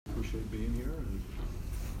appreciate being here and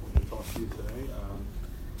to talk to you today.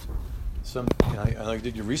 I know you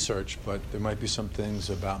did your research, but there might be some things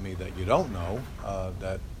about me that you don't know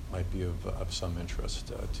that might be of some interest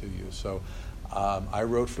to you. So I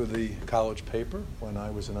wrote for the college paper when I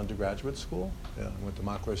was in undergraduate school. I went to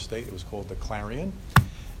Montclair State. It was called the Clarion.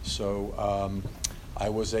 So I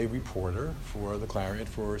was a reporter for the Clarion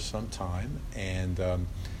for some time, and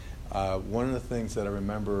one of the things that I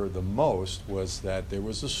remember the most was that there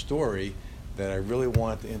was a story that I really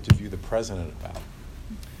wanted to interview the president about.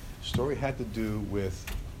 The story had to do with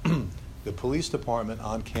the police department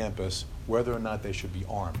on campus, whether or not they should be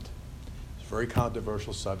armed. It's a very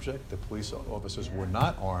controversial subject. The police officers were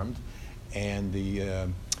not armed, and the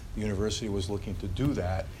university was looking to do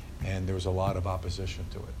that, and there was a lot of opposition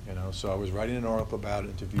to it. So I was writing an article about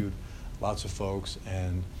it, interviewed lots of folks,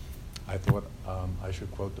 and I thought I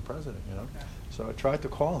should quote the president. So I tried to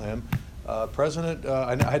call him. President,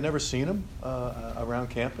 I had never seen him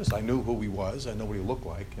around campus. I knew who he was. I know what he looked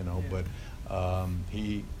like, but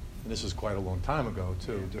and this is quite a long time ago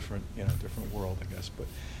too, different world, I guess. But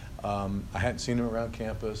I hadn't seen him around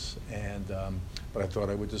campus, and but I thought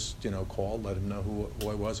I would just call, let him know who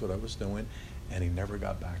I was, what I was doing, and he never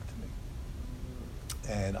got back to me.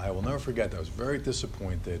 And I will never forget that. I was very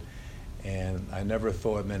disappointed, and I never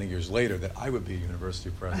thought many years later that I would be a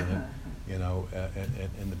university president,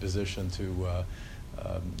 in the position to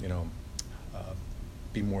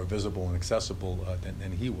be more visible and accessible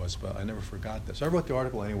than he was. But I never forgot this. So I wrote the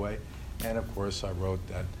article anyway, and of course I wrote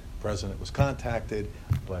that the president was contacted,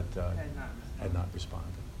 but had not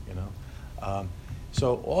responded.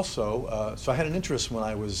 So also, so I had an interest when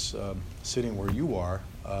I was sitting where you are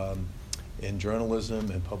in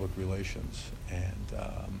journalism and public relations, and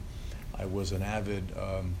I was an avid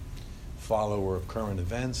follower of current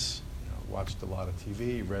events. Watched a lot of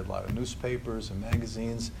TV, read a lot of newspapers and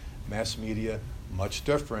magazines. Mass media, much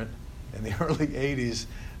different in the early 80s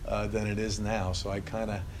than it is now. So I kind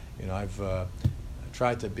of, I've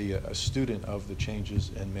tried to be a student of the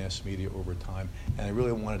changes in mass media over time, and I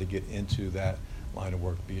really wanted to get into that line of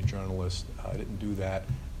work, be a journalist. I didn't do that.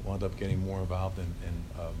 Wound up getting more involved in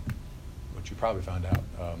what you probably found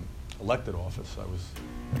out, elected office. I was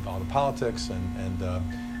involved in politics, and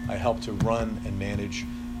I helped to run and manage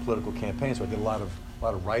political campaigns. So I did a lot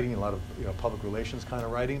of writing, a lot of public relations kind of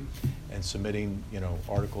writing, and submitting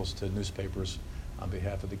articles to newspapers on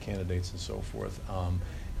behalf of the candidates and so forth.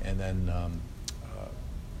 And then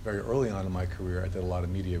very early on in my career, I did a lot of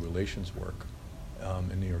media relations work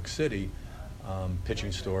in New York City,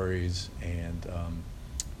 pitching stories and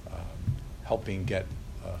helping get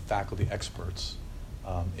faculty experts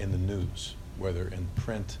in the news, whether in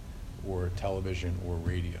print or television or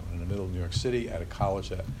radio. In the middle of New York City, at a college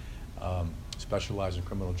that specialized in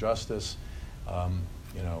criminal justice,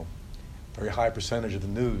 very high percentage of the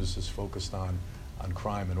news is focused on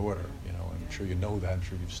crime and order. I'm sure you know that. I'm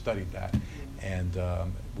sure you've studied that. And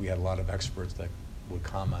we had a lot of experts that would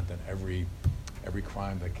comment on every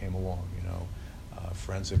crime that came along.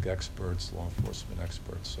 Forensic experts, law enforcement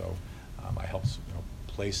experts. So I helped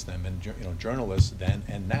place them. And journalists then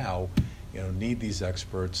and now need these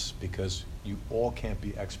experts because you all can't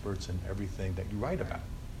be experts in everything that you write about,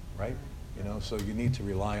 right? So you need to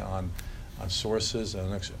rely on sources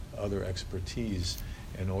and other expertise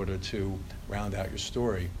in order to round out your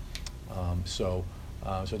story. So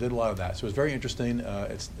I did a lot of that. So it was very interesting.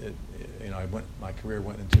 My career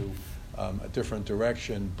went into a different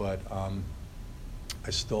direction, but I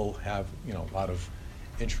still have a lot of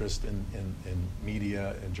interest in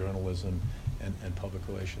media and journalism and public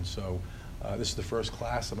relations. So this is the first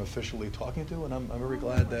class I'm officially talking to, and I'm very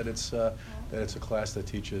glad that it's a class that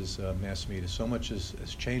teaches mass media. So much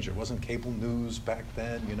has changed. There wasn't cable news back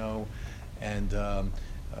then, and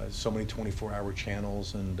so many 24-hour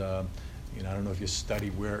channels, and I don't know if you study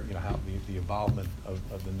where how the involvement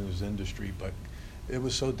of the news industry, but it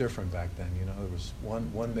was so different back then. There was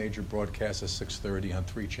one major broadcast at 6:30 on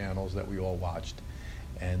 3 channels that we all watched,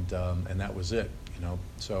 and that was it.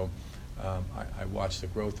 So I watched the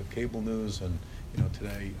growth of cable news, and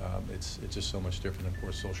today it's just so much different. Of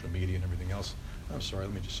course, social media and everything else. I'm sorry,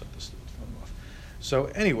 let me just shut this phone off. So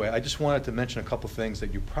anyway, I just wanted to mention a couple things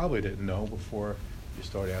that you probably didn't know before you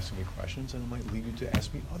started asking me questions, and it might lead you to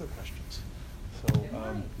ask me other questions.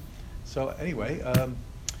 So anyway,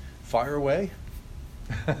 fire away.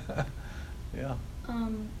 Yeah.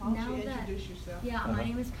 Now that, introduce yourself? Yeah, my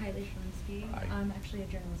name is Kylie Shrinsky. Hi. I'm actually a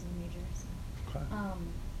journalism major. So. Okay.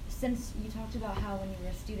 Since you talked about how when you were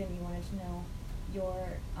a student you wanted to know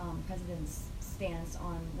your president's stance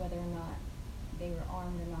on whether or not they were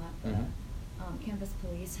armed or not, the campus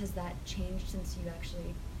police, has that changed since you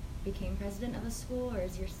actually became president of a school, or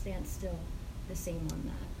is your stance still the same on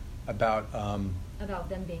that? About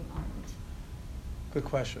them being armed? Good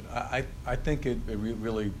question. I think it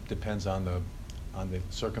really depends on the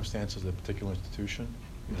circumstances of the particular institution,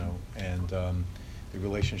 you know, and the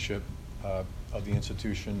relationship of the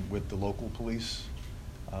institution with the local police,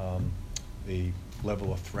 the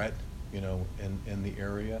level of threat, you know, in the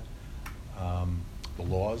area, the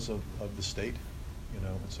laws of the state, you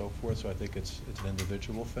know, and so forth. So I think it's an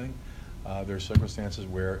individual thing. There are circumstances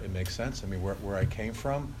where it makes sense. I mean, where I came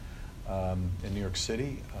from in New York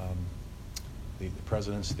City, the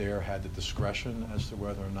presidents there had the discretion as to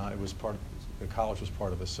whether or not it was the college was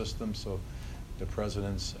part of a system, so the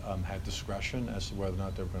presidents had discretion as to whether or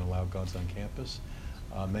not they were going to allow guns on campus.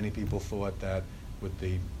 Many people thought that with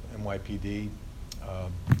the NYPD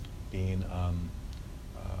being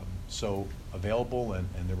so available and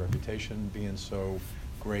their reputation being so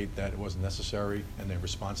great that it wasn't necessary, and their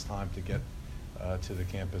response time to get to the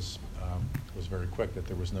campus was very quick, that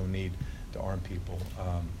there was no need to arm people.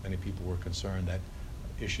 Many people were concerned that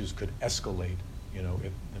issues could escalate, you know,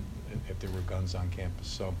 if there were guns on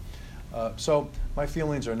campus. So my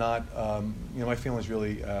feelings are not, you know, my feelings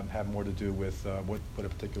really have more to do with what a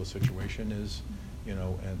particular situation is, you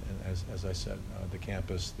know, and as I said, the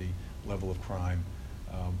campus, the level of crime,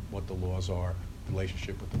 what the laws are,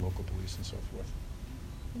 relationship with the local police, and so forth.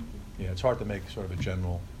 Yeah, it's hard to make sort of a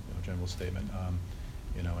general statement,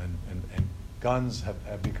 you know, and guns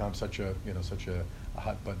have become such a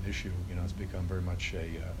hot button issue. You know, it's become very much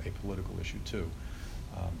a political issue too.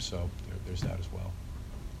 So there's that as well.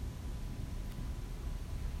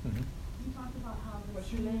 Mm-hmm. You talked about how the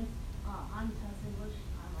What's your name? I'm Tess English.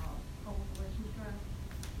 I'm a public relations director.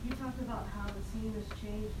 You talked about how the scene has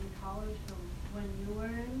changed in college from when you were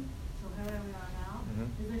in to where we are now.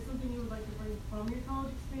 Mm-hmm. Is there something you would like to bring from your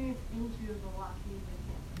college experience into the Lockheed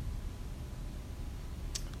campus?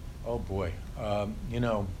 Oh boy, you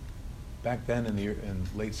know, back then in the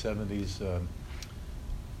late '70s,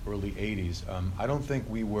 early '80s, I don't think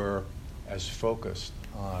we were as focused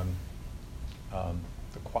on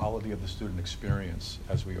the quality of the student experience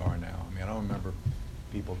as we are now. I mean, I don't remember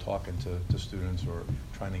people talking to students or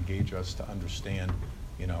trying to engage us to understand,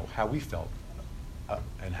 you know, how we felt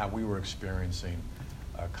and how we were experiencing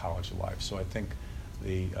college life. So I think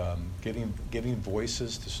the giving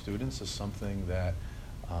voices to students is something that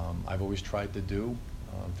I've always tried to do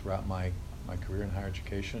throughout my career in higher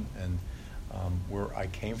education, and where I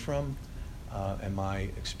came from and my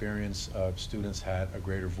experience, students had a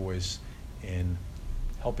greater voice in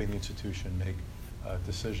helping the institution make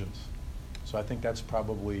decisions. So I think that's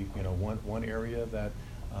probably, you know, one area that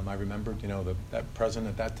I remembered. You know, that president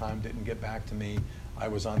at that time didn't get back to me. I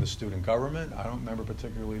was on the student government. I don't remember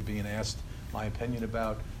particularly being asked my opinion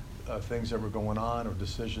about things that were going on or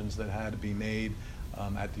decisions that had to be made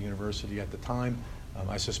at the university at the time.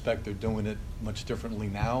 I suspect they're doing it much differently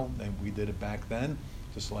now than we did it back then,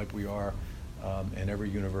 just like we are in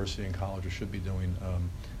every university and college, or should be doing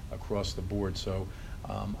across the board. So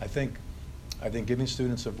I think giving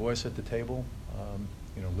students a voice at the table,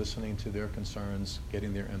 you know, listening to their concerns,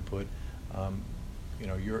 getting their input. You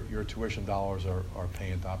know, your tuition dollars are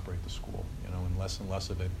paying to operate the school, you know, and less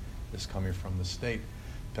of it is coming from the state.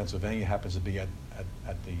 Pennsylvania happens to be at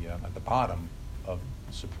the bottom of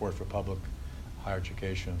support for public higher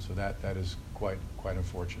education, so that is quite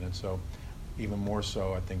unfortunate. So even more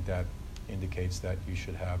so, I think that indicates that you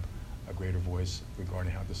should have a greater voice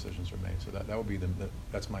regarding how decisions are made. So that would be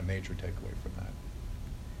that's my major takeaway from that.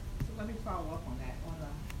 So let me follow up on that.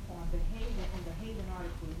 On the Haven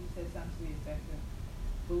article, you said something to the effect of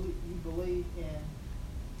you believe in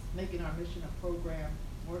making our mission a program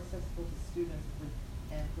more accessible to students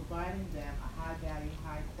and providing them a high-value,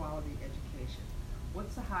 high-quality education.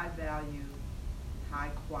 What's a high-value,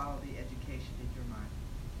 high-quality education in your mind?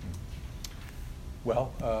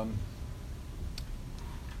 Well,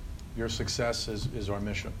 your success is our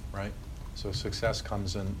mission, right? So success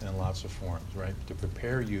comes in lots of forms, right? To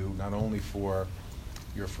prepare you not only for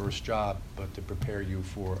your first job, but to prepare you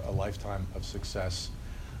for a lifetime of success,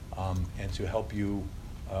 and to help you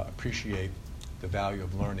appreciate the value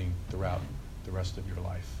of learning throughout the rest of your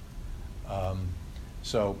life.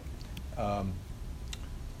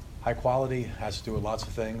 High quality has to do with lots of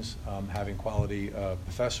things. Having quality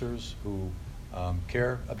professors who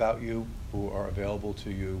care about you, who are available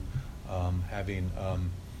to you, having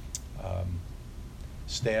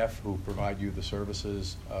staff who provide you the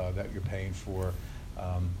services that you're paying for,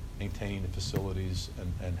 maintaining the facilities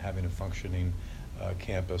and having a functioning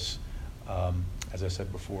campus. As I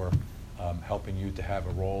said before, helping you to have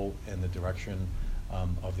a role in the direction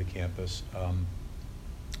of the campus.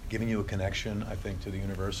 giving you a connection, I think, to the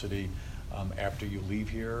university after you leave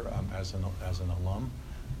here as an alum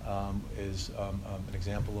is an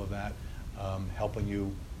example of that. Helping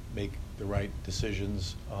you make the right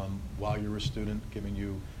decisions while you're a student, giving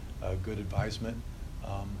you good advisement,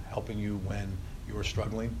 helping you when you're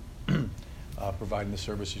struggling, providing the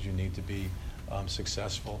services you need to be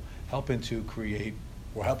successful, helping to create,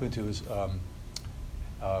 or helping to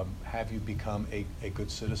have you become a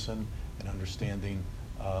good citizen and understanding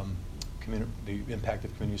the impact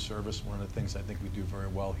of community service. One of the things I think we do very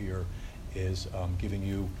well here is giving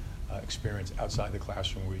you experience outside the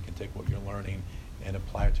classroom where you can take what you're learning and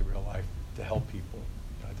apply it to real life to help people.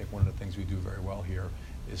 I think one of the things we do very well here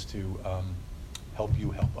is to help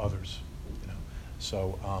you help others.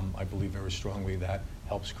 So I believe very strongly that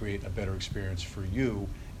helps create a better experience for you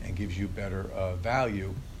and gives you better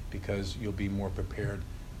value, because you'll be more prepared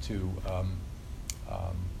to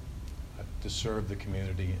serve the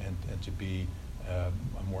community and to be a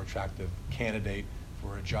more attractive candidate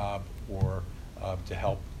for a job or to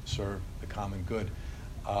help serve the common good.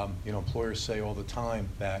 Employers say all the time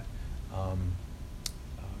that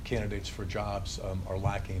candidates for jobs are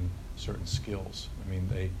lacking certain skills. I mean,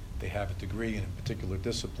 they have a degree in a particular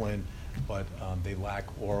discipline, but they lack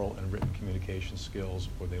oral and written communication skills,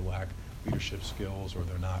 or they lack leadership skills, or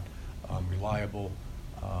they're not reliable,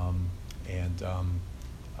 and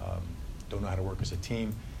don't know how to work as a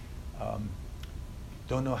team,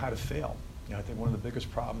 don't know how to fail. I think one of the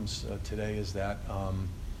biggest problems today is that,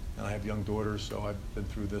 and I have young daughters, so I've been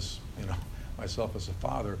through this, myself as a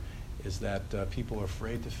father, is that people are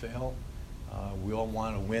afraid to fail. We all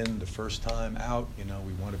want to win the first time out.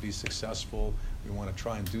 We want to be successful. We want to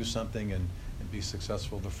try and do something and be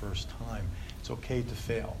successful the first time. It's okay to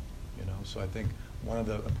fail. So I think one of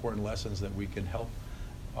the important lessons that we can help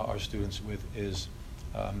our students with is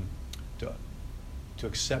to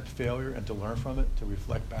accept failure and to learn from it, to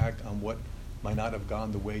reflect back on what might not have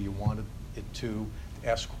gone the way you wanted it to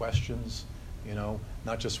ask questions,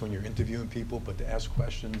 not just when you're interviewing people, but to ask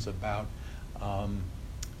questions about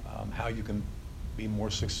how you can be more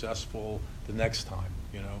successful the next time,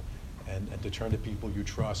 and to turn to people you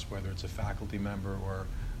trust, whether it's a faculty member or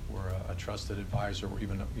a trusted advisor or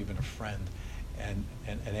even a friend, and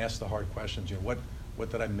ask the hard questions.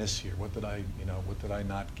 What did I miss here? What did I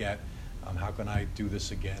not get? How can I do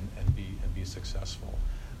this again and be successful?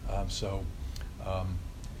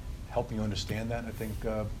 Helping you understand that, I think,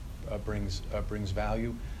 brings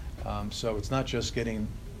value. So it's not just getting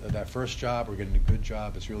that first job or getting a good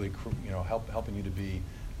job. It's really helping you to be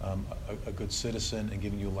a good citizen and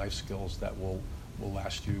giving you life skills that will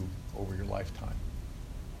last you over your lifetime.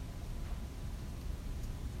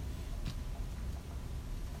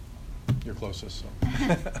 You're closest, so.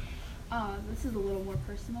 This is a little more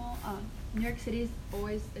personal. New York City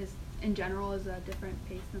in general is a different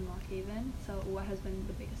pace than Lock Haven. So what has been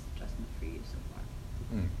the biggest adjustment for you so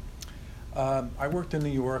far? I worked in New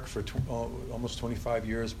York for almost 25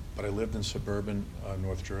 years, but I lived in suburban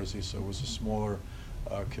North Jersey, so it was a smaller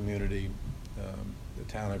community. The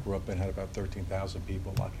town I grew up in had about 13,000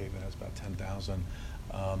 people. Lock Haven has about 10,000.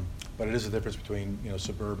 But it is a difference between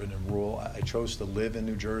suburban and rural. I chose to live in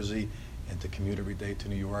New Jersey and to commute every day to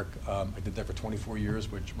New York. I did that for 24 years,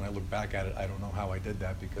 which when I look back at it, I don't know how I did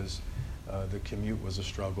that, because the commute was a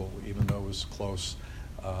struggle. Even though it was close,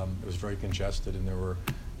 it was very congested, and there were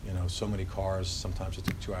so many cars. Sometimes it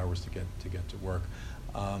took 2 hours to get to work.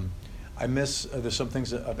 I miss, there's some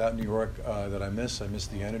things about New York that I miss. I miss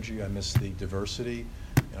the energy. I miss the diversity.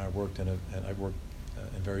 I worked in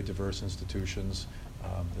very diverse institutions.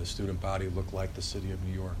 The student body looked like the city of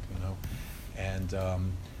New York, and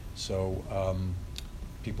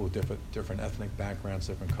people with different ethnic backgrounds,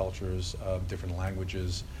 different cultures, different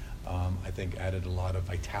languages, I think added a lot of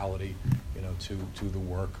vitality, to the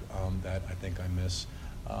work that I think I miss.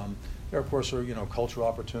 There, of course, are cultural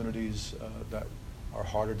opportunities that are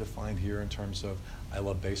harder to find here in terms of, I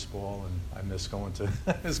love baseball and I miss going to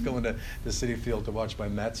the Citi Field to watch my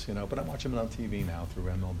Mets, but I'm watching them on TV now through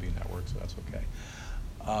MLB Network, so that's okay.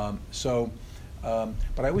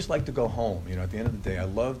 But I always like to go home. At the end of the day, I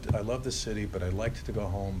love the city, but I liked to go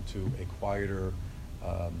home to a quieter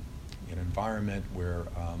environment where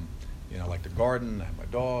I like to garden. I have my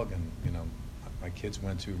dog, and my kids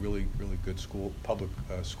went to really good public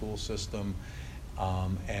school system,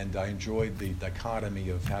 and I enjoyed the dichotomy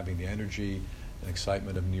of having the energy and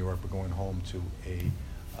excitement of New York, but going home to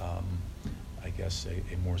I guess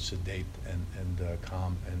a more sedate and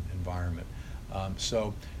calm environment.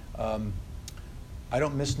 I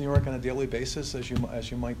don't miss New York on a daily basis, as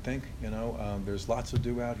you might think. There's lots to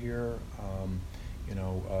do out here.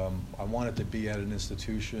 I wanted to be at an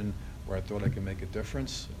institution where I thought I could make a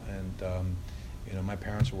difference. And my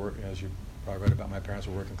parents were, as you probably read about, my parents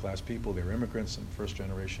were working class people. They were immigrants and first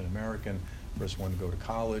generation American, first one to go to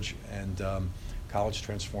college, and college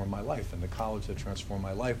transformed my life. And the college that transformed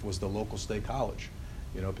my life was the local state college,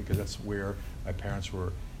 because that's where my parents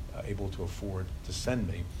were able to afford to send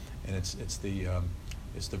me. And it's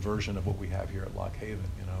the version of what we have here at Lock Haven,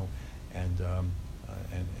 and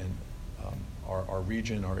our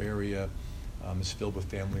region, our area is filled with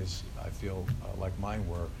families, I feel like mine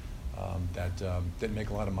were, that didn't make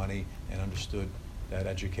a lot of money and understood that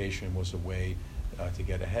education was a way to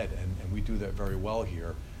get ahead. And we do that very well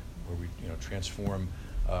here, where we transform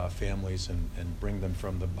families and bring them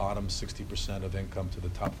from the bottom 60% of income to the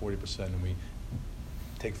top 40%, and we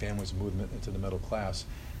take families and move them into the middle class.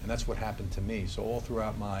 And that's what happened to me. So all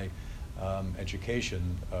throughout my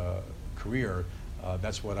education career,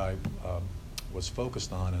 that's what I was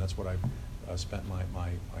focused on, and that's what I spent my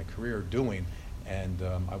career doing. And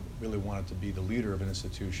I really wanted to be the leader of an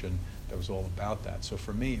institution that was all about that. So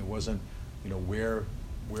for me, it wasn't where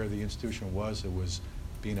the institution was. It was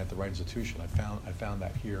being at the right institution. I found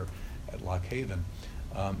that here at Lock Haven.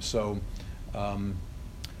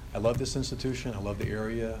 I love this institution. I love the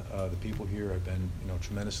area. The people here have been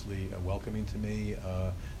tremendously welcoming to me.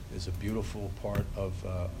 It's a beautiful part of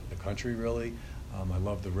the country, really. I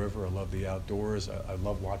love the river. I love the outdoors. I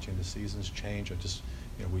love watching the seasons change.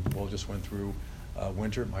 We all just went through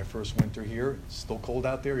winter, my first winter here. It's still cold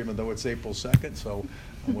out there, even though it's April 2nd, so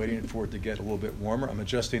I'm waiting for it to get a little bit warmer. I'm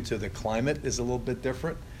adjusting to the climate is a little bit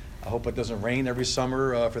different. I hope it doesn't rain every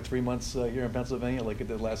summer for 3 months here in Pennsylvania like it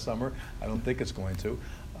did last summer. I don't think it's going to.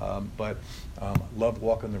 But love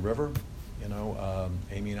walking the river.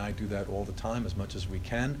 Amy and I do that all the time as much as we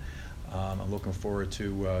can. I'm looking forward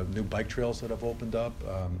to new bike trails that have opened up.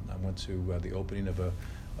 I went to the opening of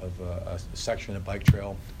a section of bike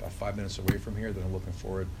trail about 5 minutes away from here that I'm looking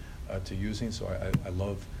forward to using. So I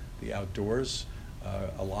love the outdoors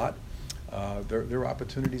a lot. There are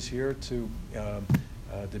opportunities here to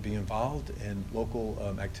be involved in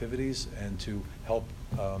local activities and to help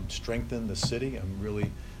strengthen the city. I'm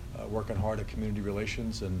really working hard at community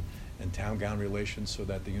relations and town-gown relations so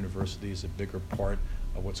that the university is a bigger part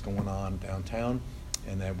of what's going on downtown,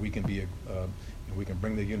 and that we can be we can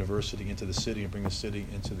bring the university into the city and bring the city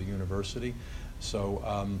into the university. So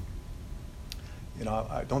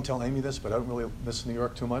I don't tell Amy this, but I don't really miss New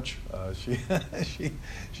York too much.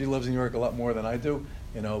 She loves New York a lot more than I do.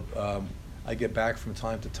 I get back from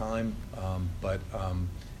time to time, but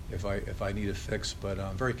if I need a fix, but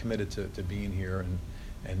I'm very committed to being here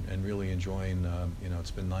and really enjoying.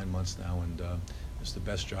 It's been 9 months now, and it's the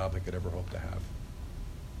best job I could ever hope to have.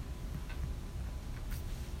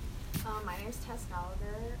 My name is Tess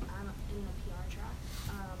Gallagher. I'm in the PR track.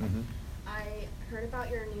 I heard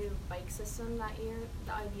about your new bike system that year,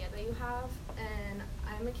 the idea that you have, and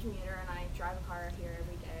I'm a commuter and I drive a car here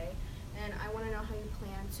every day, and I want to know how you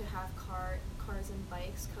plan to have cars and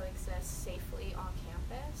bikes coexist safely on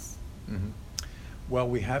campus. Well,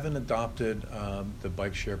 we haven't adopted the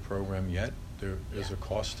bike share program yet. There is a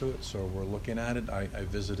cost to it, so we're looking at it. I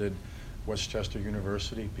visited Westchester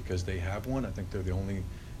University because they have one. I think they're the only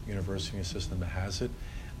university system that has it.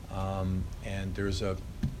 And there's a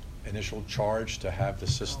initial charge to have the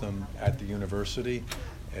system at the university.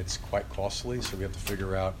 It's quite costly, so we have to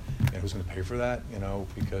figure out who's going to pay for that,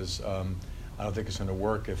 because I don't think it's going to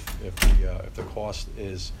work if the cost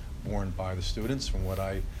is borne by the students. From what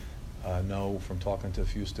I know from talking to a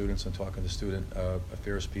few students and talking to student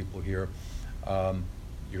affairs people here,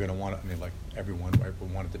 you're going to want it, like everyone, right,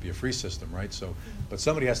 would want it to be a free system, right? So, but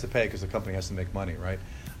somebody has to pay because the company has to make money, right?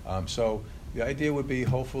 So the idea would be,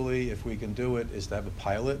 hopefully, if we can do it, is to have a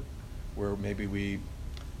pilot where maybe we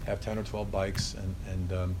have 10 or 12 bikes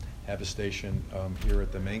and have a station here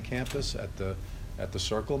at the main campus, at the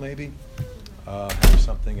Circle, maybe. Have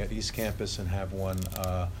something at East Campus and have one.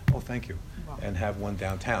 Thank you. And have one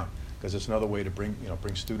downtown, because it's another way to bring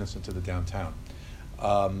students into the downtown.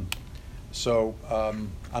 So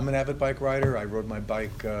I'm an avid bike rider. I rode my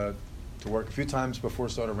bike to work a few times before it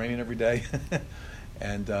started raining every day.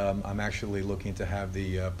 And I'm actually looking to have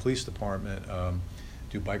the police department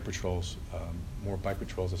do bike patrols, more bike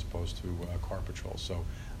patrols as opposed to car patrols. So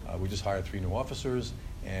we just hired 3 new officers,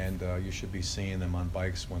 and you should be seeing them on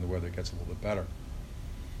bikes when the weather gets a little bit better.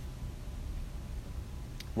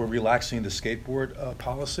 We're relaxing the skateboard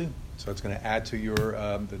policy, so it's going to add to your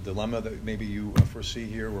the dilemma that maybe you foresee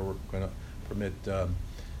here, where we're going to permit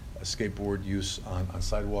skateboard use on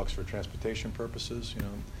sidewalks for transportation purposes.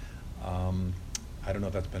 I don't know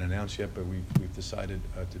if that's been announced yet, but we've decided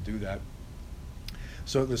to do that.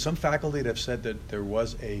 So there's some faculty that have said that there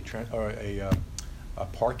was a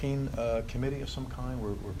parking committee of some kind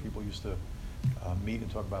where people used to meet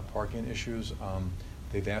and talk about parking issues.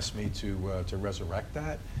 They've asked me to resurrect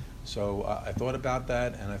that. So I thought about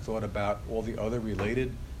that, and I thought about all the other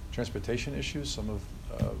related transportation issues, some of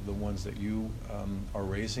the ones that you are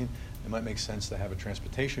raising. It might make sense to have a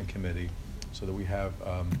transportation committee so that we have,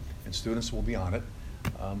 and students will be on it,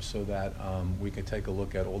 so that we can take a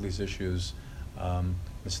look at all these issues from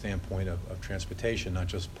the standpoint of transportation, not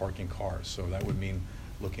just parking cars. So that would mean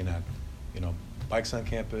looking at, bikes on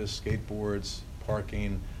campus, skateboards,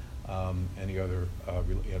 parking, any other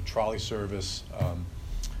trolley service.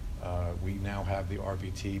 We now have the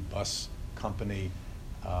RVT bus company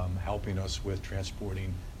helping us with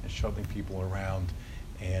transporting and shuttling people around,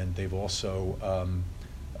 and they've also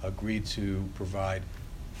agreed to provide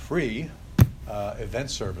free event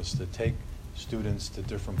service to take students to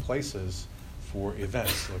different places for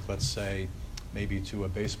events. Like, let's say maybe to a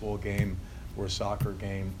baseball game or a soccer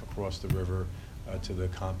game across the river, to the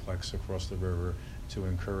complex across the river, to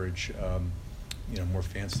encourage more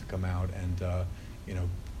fans to come out. And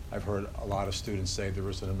I've heard a lot of students say there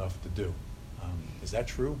isn't enough to do. Is that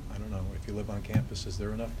true? I don't know. If you live on campus, is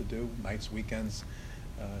there enough to do? Nights, weekends?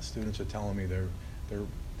 Students are telling me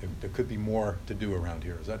there could be more to do around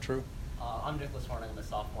here. Is that true? I'm Nicholas Horn. I'm a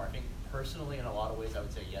sophomore. I think personally, in a lot of ways, I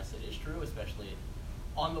would say yes, it is true, especially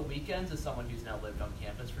on the weekends. As someone who's now lived on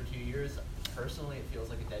campus for 2 years, personally, it feels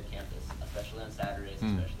like a dead campus, especially on Saturdays,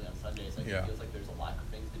 especially on Sundays. Like, it feels like there's a lack of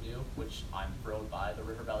things to do, which I'm thrilled by the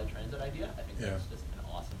River Valley Transit idea. I think that's just an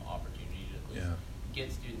awesome opportunity to at least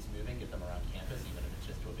get students moving, get them around campus, even if it's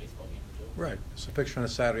just to a baseball game or two. Right. So picture on a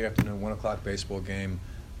Saturday afternoon, 1 o'clock baseball game,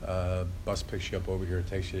 bus picks you up over here,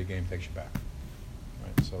 takes you to the game, takes you back.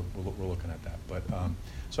 Right. So we're looking at that. But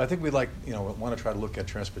so I think we'd like, want to try to look at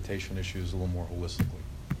transportation issues a little more holistically.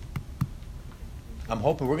 I'm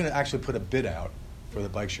hoping we're going to actually put a bid out for the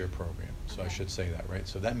bike share program. So I should say that, right?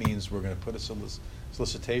 So that means we're going to put a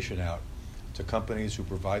solicitation out to companies who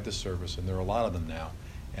provide the service, and there are a lot of them now,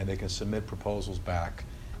 and they can submit proposals back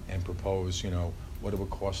and propose, what it would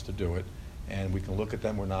cost to do it, and we can look at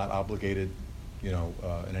them. We're not obligated,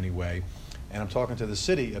 in any way. And I'm talking to the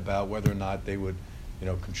city about whether or not they would,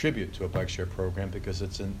 contribute to a bike share program, because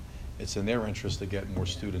it's in their interest to get more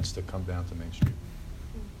students to come down to Main Street.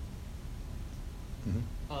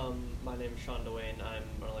 My name is Sean Dwayne. I'm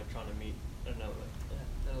an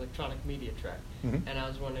electronic media track. And I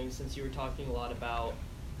was wondering, since you were talking a lot about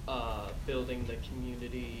building the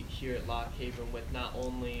community here at Lock Haven with not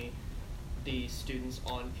only the students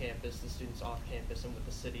on campus, the students off campus, and with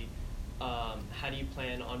the city, how do you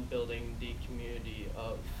plan on building the community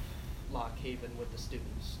of Lock Haven with the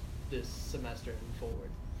students this semester and forward?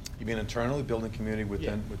 You mean internally, building community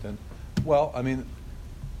within? Well, I mean,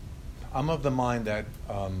 I'm of the mind that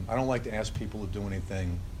I don't like to ask people to do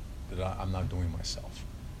anything that I'm not doing myself.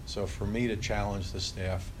 So for me to challenge the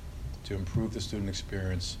staff to improve the student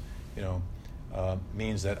experience,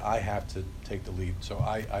 means that I have to take the lead. So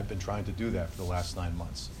I've been trying to do that for the last 9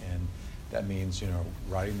 months, and that means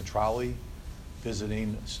riding the trolley,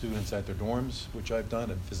 visiting students at their dorms, which I've done.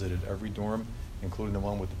 I've visited every dorm, including the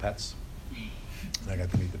one with the pets. And I got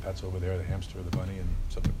to meet the pets over there, the hamster, the bunny, and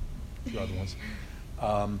a few other ones.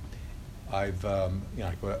 I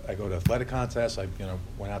go to athletic contests. I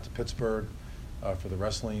went out to Pittsburgh for the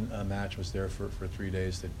wrestling match. Was there for 3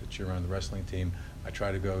 days to cheer on the wrestling team. I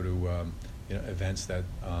try to go to events that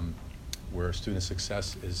where student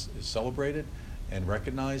success is celebrated and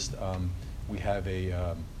recognized. We have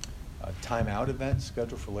a Time Out event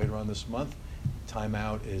scheduled for later on this month. Time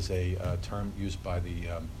Out is a term used by the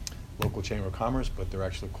local Chamber of Commerce, but they're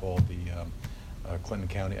actually called the Clinton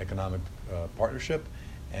County Economic Partnership,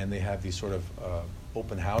 and they have these sort of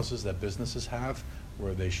open houses that businesses have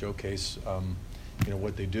where they showcase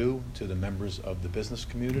what they do to the members of the business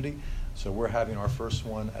community. So we're having our first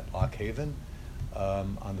one at Lock Haven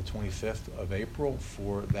on the 25th of April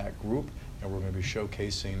for that group, and we're going to be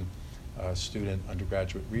showcasing student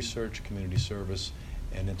undergraduate research, community service,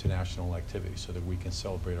 and international activities so that we can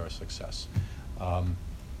celebrate our success.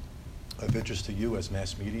 Of interest to you as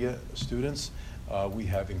mass media students, we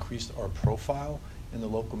have increased our profile in the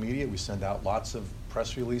local media. We send out lots of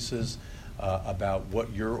press releases about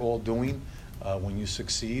what you're all doing when you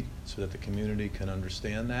succeed, so that the community can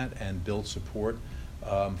understand that and build support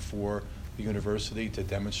for the university to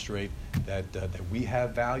demonstrate that we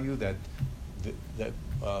have value, that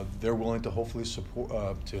they're willing to hopefully support,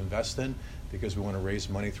 to invest in, because we want to raise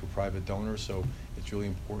money through private donors. So it's really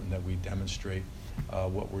important that we demonstrate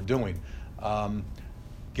what we're doing.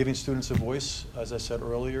 Giving students a voice, as I said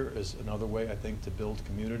earlier, is another way, I think, to build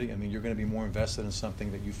community. I mean, you're going to be more invested in something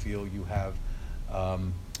that you feel you have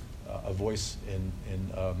a voice in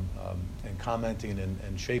commenting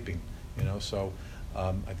and shaping, you know. So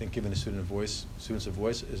I think giving students a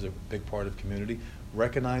voice is a big part of community.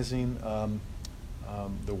 Recognizing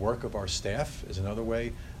the work of our staff is another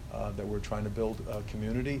way that we're trying to build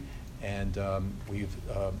community. And we've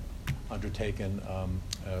undertaken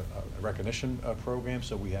a recognition program.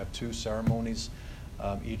 So we have 2 ceremonies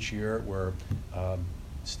each year where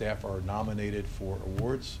staff are nominated for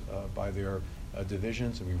awards by their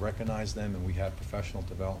divisions, and we recognize them, and we have professional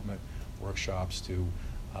development workshops to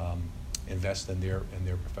invest in their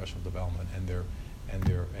professional development and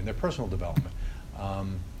their personal development.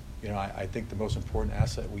 You know, I think the most important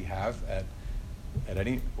asset we have at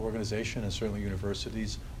any organization, and certainly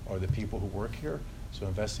universities, are the people who work here. So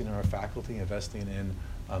investing in our faculty, investing in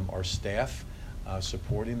our staff,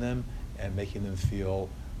 supporting them and making them feel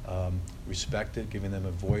respected, giving them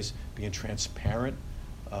a voice, being transparent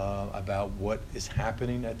about what is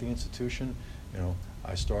happening at the institution. You know,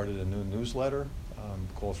 I started a new newsletter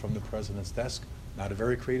called From the President's Desk. Not a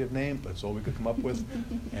very creative name, but it's all we could come up with.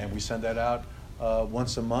 And we send that out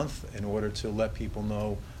once a month in order to let people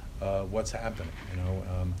know what's happening, you know.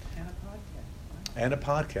 And a podcast, right? And a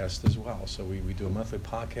podcast as well. So we do a monthly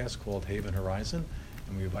podcast called Haven Horizon,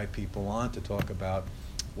 and we invite people on to talk about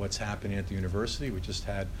what's happening at the university. We just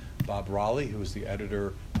had Bob Raleigh, who is the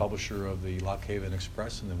editor, publisher of the Lock Haven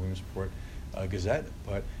Express and the Williamsport Gazette,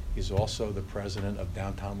 but he's also the president of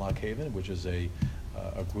Downtown Lock Haven, which is a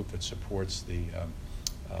group that supports the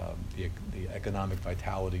economic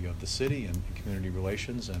vitality of the city and community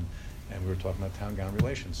relations, and we were talking about town-gown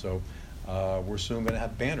relations. So we're soon going to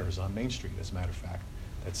have banners on Main Street, as a matter of fact,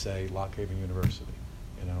 that say Lock Haven University.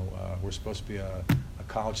 You know, we're supposed to be a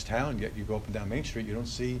college town, yet you go up and down Main Street, you don't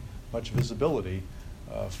see much visibility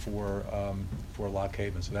for Lock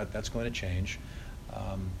Haven. So that's going to change.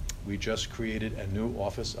 We just created a new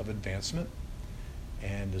Office of Advancement,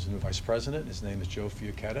 and there's a new vice president. His name is Joe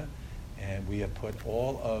Fiocchetta, and we have put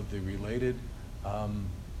all of the related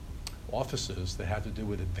offices that have to do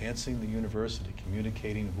with advancing the university,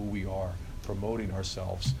 communicating who we are, promoting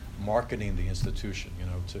ourselves, marketing the institution, you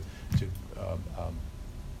know,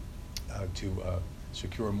 to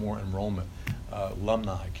secure more enrollment,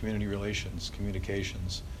 alumni, community relations,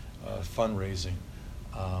 communications, fundraising,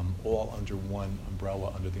 all under one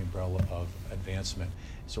umbrella, under the umbrella of advancement.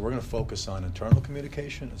 So we're going to focus on internal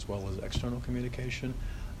communication as well as external communication.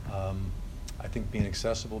 I think being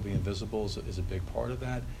accessible, being visible is a big part of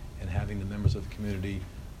that, and having the members of the community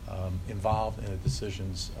involved in the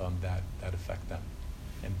decisions that affect them,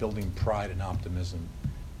 and building pride and optimism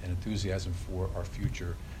and enthusiasm for our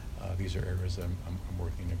future. These are areas that I'm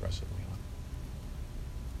working aggressively on,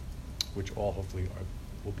 which all hopefully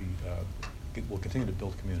will continue to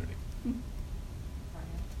build community. Anyone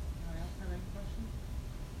else have any questions?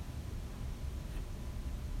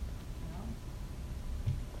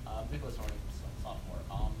 No? Nicholas Horning,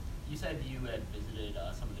 sophomore. You said you had visited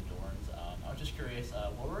some of the dorms. I was just curious,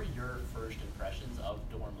 what were your first impressions of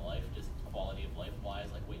dorm life, just quality of life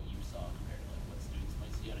wise, like what you saw compared to like what students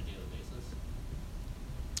might see on a daily basis?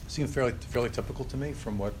 Seemed fairly typical to me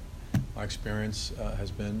from what my experience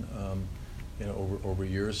has been, you know, over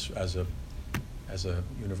years as a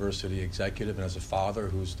university executive and as a father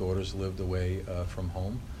whose daughters lived away from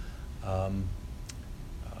home. I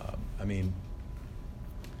mean,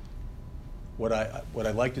 what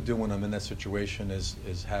I like to do when I'm in that situation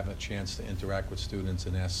is have a chance to interact with students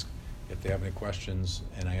and ask if they have any questions,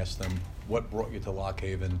 and I ask them, what brought you to Lock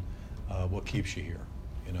Haven? What keeps you here?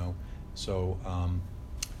 You know, so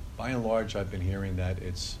by and large, I've been hearing that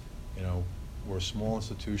it's, you know, we're a small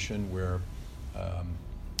institution where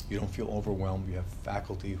you don't feel overwhelmed. You have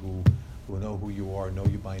faculty who know who you are, know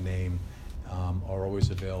you by name, are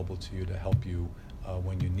always available to you to help you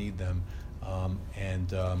when you need them.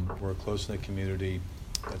 And we're a close-knit community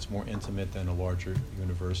that's more intimate than a larger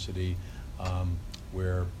university,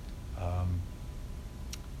 where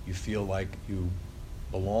you feel like you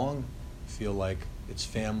belong, feel like it's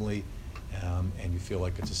family, and you feel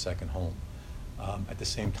like it's a second home. At the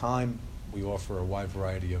same time, we offer a wide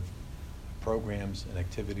variety of programs and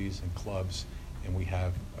activities and clubs, and we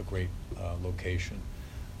have a great location.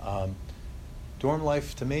 Dorm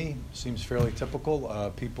life, to me, seems fairly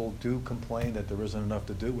typical. People do complain that there isn't enough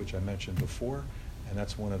to do, which I mentioned before, and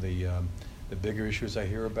that's one of the bigger issues I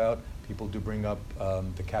hear about. People do bring up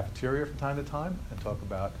the cafeteria from time to time and talk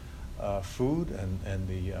about food and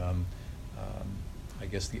the, I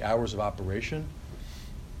guess, the hours of operation.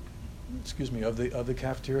 excuse me, of the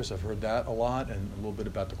cafeterias. I've heard that a lot, and a little bit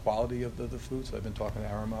about the quality of the food. So I've been talking to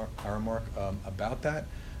Aramark about that.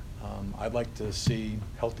 I'd like to see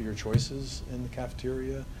healthier choices in the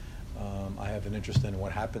cafeteria. I have an interest in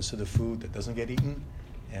what happens to the food that doesn't get eaten,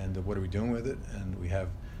 and what are we doing with it. And we have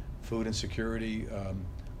food insecurity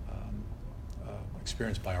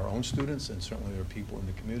experienced by our own students, and certainly there are people in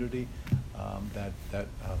the community that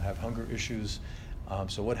have hunger issues.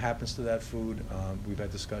 So what happens to that food? We've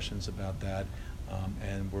had discussions about that,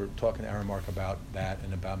 and we're talking to Aramark about that,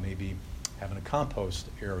 and about maybe having a compost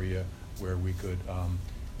area where we could,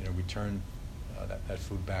 return that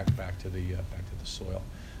food back to the soil.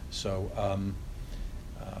 So. Are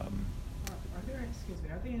there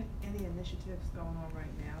any initiatives going on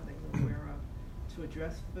right now that you're aware of to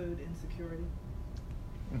address food insecurity?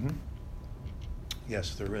 Mm-hmm.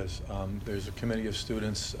 Yes, there is. There's a committee of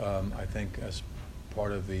students, I think, as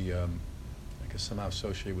part of the, I guess somehow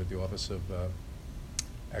associated with the Office of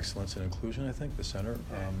Excellence and Inclusion, I think, the center.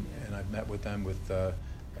 And I've met with them with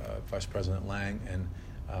Vice President Lang, and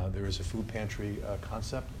there is a food pantry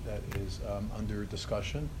concept that is under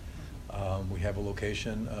discussion. We have a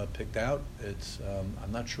location picked out. It's,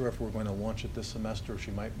 I'm not sure if we're going to launch it this semester, or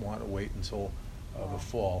she might want to wait until the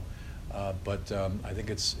fall. But I think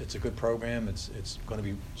it's a good program. It's going to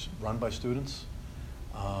be run by students,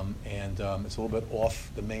 and it's a little bit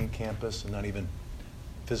off the main campus and not even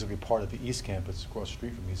physically part of the East Campus, across the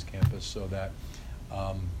street from East Campus, so that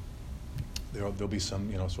there'll be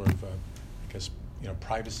some, sort of, I guess,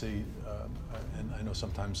 privacy. And I know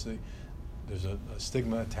sometimes there's a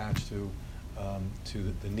stigma attached to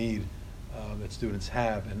the need that students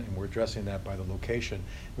have, and we're addressing that by the location.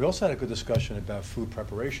 We also had a good discussion about food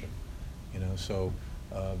preparation. So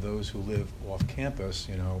those who live off campus,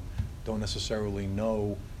 don't necessarily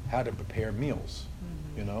know how to prepare meals,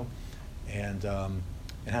 and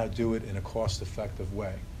how to do it in a cost-effective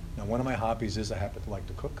way. Now, one of my hobbies is I happen to like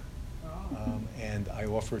to cook, and I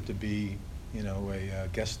offer to be, a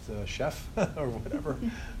guest chef or whatever.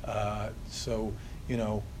 So,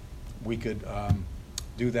 we could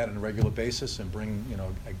do that on a regular basis and bring,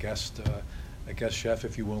 a guest chef,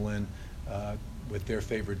 if you will, in with their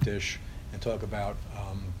favorite dish, and talk about,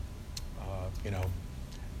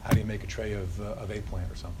 how do you make a tray of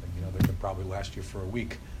eggplant or something? That could probably last you for a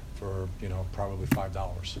week for, probably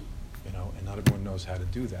 $5. And not everyone knows how to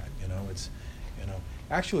do that.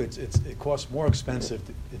 Actually, it costs more expensive.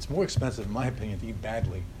 It's more expensive, in my opinion, to eat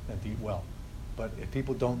badly than to eat well. But if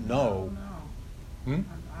people don't know, I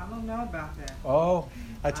don't know about that. Oh,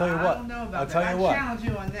 I tell you what. I don't know about I'll tell that. you what. I challenge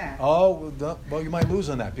you on that. Oh, well, you might lose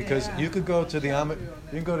on that, because Yeah, you could go to the challenge Amish. you on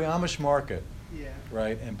that. You can go to the Amish market, Yeah.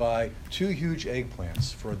 right, and buy 2 huge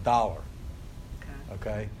eggplants for $1.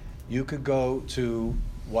 Okay. You could go to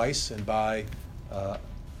Weiss and buy a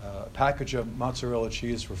package of mozzarella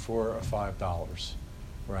cheese for $4 or $5,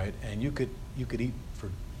 right? And you could eat for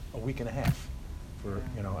a week and a half for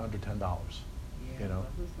under $10. Yeah. Well,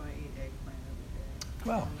 who's going to eat eggplant every day?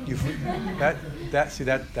 Well,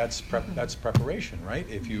 that's preparation, right?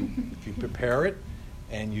 If you prepare it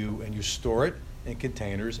and you store it in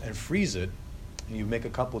containers and freeze it, and you make a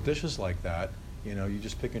couple of dishes like that, you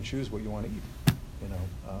just pick and choose what you want to eat,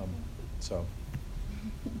 so.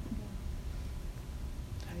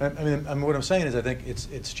 I mean, what I'm saying is, I think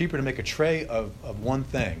it's cheaper to make a tray of one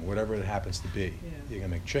thing, whatever it happens to be. Yeah. You can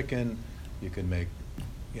make chicken, you can make,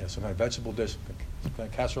 some kind of vegetable dish, some kind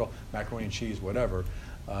of casserole, macaroni and cheese, whatever.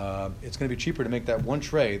 It's going to be cheaper to make that one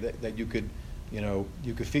tray that you could,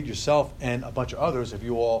 you could feed yourself and a bunch of others if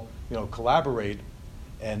you all, collaborate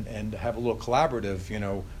and have a little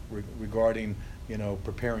collaborative, regarding,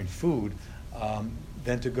 preparing food.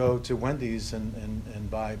 Than to go to Wendy's and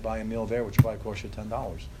buy a meal there, which probably costs you $10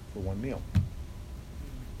 for one meal.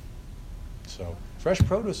 So fresh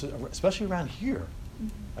produce, especially around here.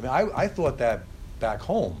 I mean, I thought that back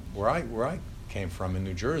home where I came from in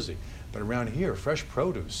New Jersey, but around here, fresh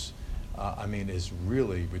produce, is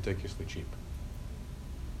really ridiculously cheap.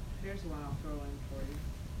 Here's one I'll throw in for you.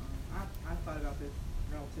 I thought about this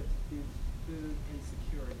relative to food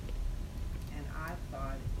insecurity, and I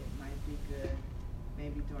thought it might be good,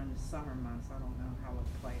 maybe during the summer months, I don't know how it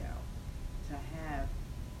would play out, to have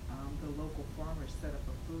the local farmers set up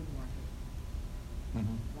a food market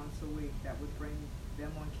once a week. That would bring them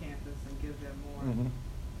on campus and give them more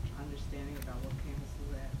understanding about what campus is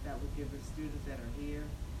at. That would give the students that are here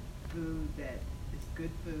food that is good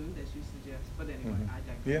food, as you suggest. But anyway, I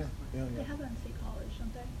digress. They have that in State College, don't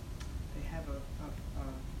they? They have a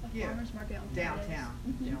farmer's market on downtown,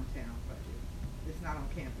 Fridays. downtown, but it's not on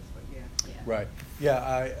campus, but yeah. Yeah. Right.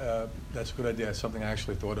 Yeah, that's a good idea. It's something I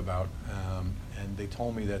actually thought about. And they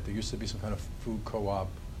told me that there used to be some kind of food co-op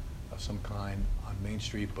of some kind on Main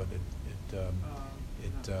Street, but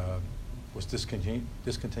it was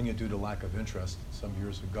discontinued due to lack of interest some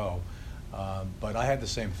years ago. But I had the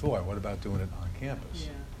same thought. What about doing it on campus?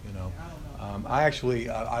 Yeah. You know, I don't know. I actually,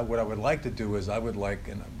 what I would like to do is I would like,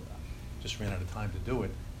 and I just ran out of time to do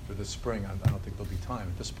it for this spring. I don't think there'll be time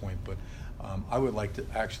at this point, but I would like to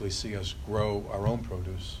actually see us grow our own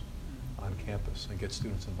produce on campus and get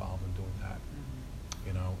students involved in doing that.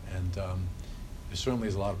 You know, and there certainly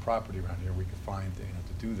is a lot of property around here we could find, you know,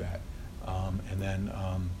 to do that. And then,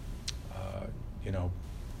 you know,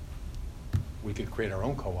 we could create our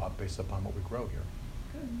own co-op based upon what we grow here.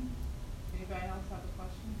 Good. Anybody else have a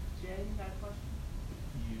question? Jay, you got a question?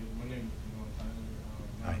 Yeah, my name is Noah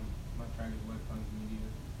Tyler. Hi. My track is electronic media,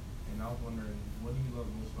 and I was wondering, what do you love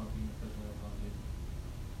most about being a freshman at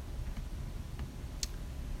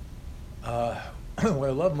Lockheed? What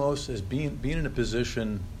I love most is being in a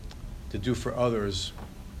position to do for others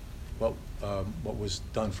what was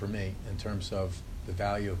done for me in terms of the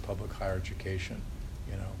value of public higher education.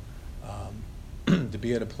 You know, to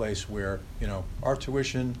be at a place where, you know, our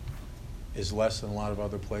tuition is less than a lot of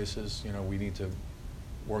other places. You know, we need to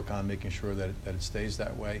work on making sure that it stays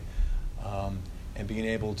that way, and being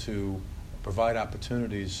able to provide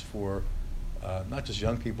opportunities for not just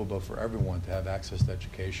young people, but for everyone to have access to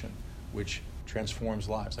education, which transforms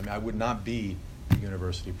lives. I mean, I would not be the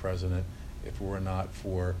university president if it were not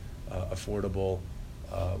for affordable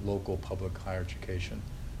local public higher education.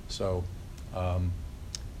 So,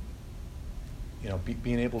 you know,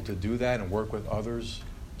 being able to do that and work with others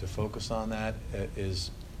to focus on that is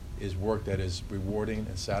work that is rewarding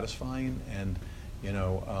and satisfying, and, you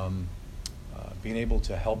know, being able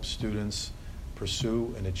to help students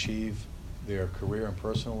pursue and achieve their career and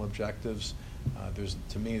personal objectives.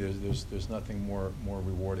 To me, there's nothing more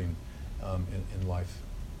rewarding in life.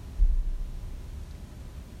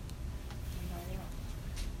 Anybody else?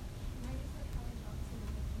 My name is Makai Johnson.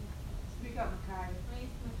 Speak up, Makai. My name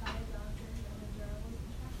is Makai Johnson. I'm a journalism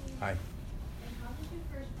tracking. Hi. And how did you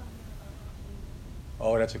first find out about Lockheed?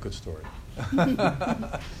 Oh, that's a good story.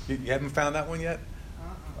 You haven't found that one yet?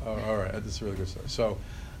 Oh, all right, that's a really good story.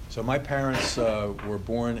 So my parents were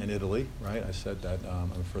born in Italy, right? I said that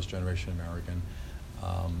I'm a first-generation American.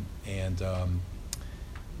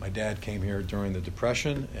 My dad came here during the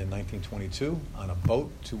Depression in 1922 on a boat,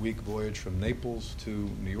 2-week voyage from Naples to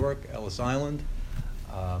New York, Ellis Island.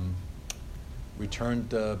 Returned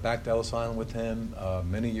back to Ellis Island with him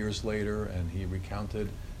many years later, and he recounted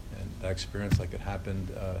that experience like it happened,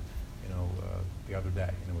 you know, the other day,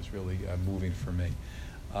 and it was really moving for me.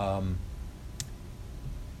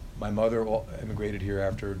 My mother immigrated here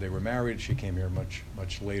after they were married. She came here much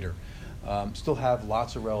later. Still have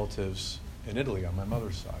lots of relatives in Italy on my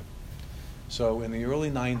mother's side. So in the early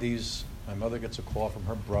 90s, my mother gets a call from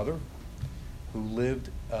her brother, who lived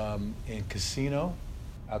in Cassino,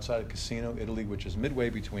 outside of Cassino, Italy, which is midway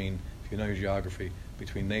between, if you know your geography,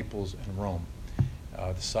 between Naples and Rome,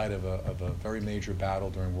 the site of a very major battle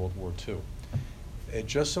during World War II. It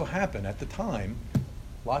just so happened at the time,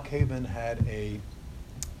 Lock Haven had a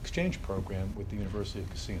exchange program with the University of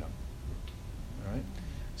Cassino. All right?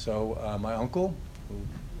 So my uncle, who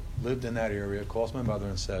lived in that area, calls my mother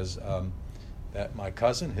and says that my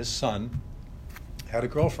cousin, his son, had a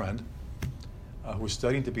girlfriend who was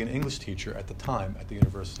studying to be an English teacher at the time at the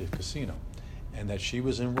University of Cassino, and that she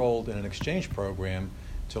was enrolled in an exchange program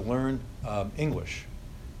to learn English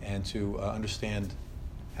and to understand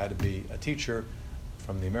how to be a teacher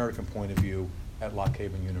from the American point of view at Lock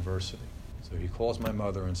Haven University. So he calls my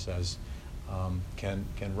mother and says,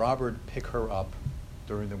 can Robert pick her up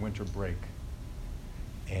during the winter break?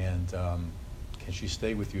 And can she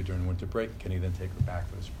stay with you during the winter break? Can he then take her back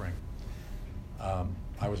for the spring?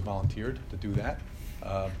 I was volunteered to do that.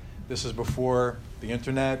 This is before the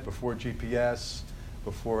internet, before GPS,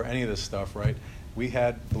 before any of this stuff, right? We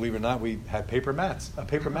had, believe it or not, we had paper maps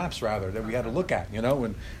rather, that we had to look at, you know,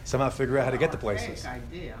 and somehow figure out how to get to places.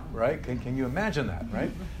 Idea. Right? Can you imagine that,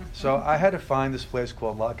 right? So I had to find this place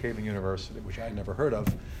called Lock Haven University, which I had never heard of.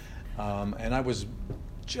 And I was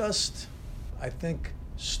just, I think,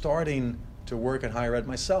 starting to work in higher ed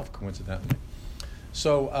myself, coincidentally.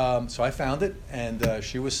 So so I found it, and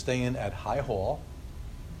she was staying at High Hall,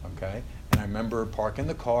 okay? And I remember parking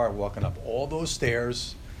the car, walking up all those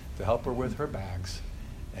stairs to help her with her bags,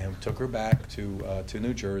 and took her back to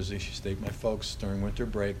New Jersey. She stayed with my folks during winter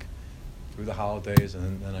break through the holidays,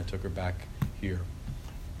 and then I took her back here.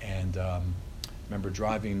 And remember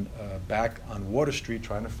driving back on Water Street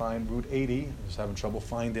trying to find Route 80. I was having trouble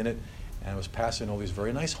finding it, and I was passing all these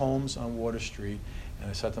very nice homes on Water Street, and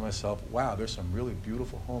I said to myself, wow, there's some really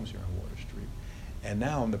beautiful homes here on Water Street. And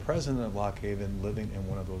now I'm the president of Lock Haven living in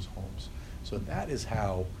one of those homes. So that is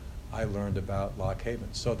how I learned about Lock Haven.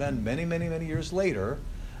 So then many, many, many years later,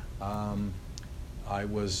 I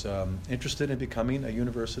was interested in becoming a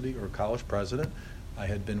university or college president. I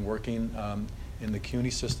had been working in the CUNY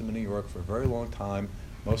system in New York for a very long time,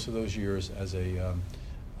 most of those years as a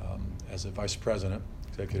vice president,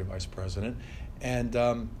 executive vice president. And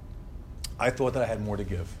I thought that I had more to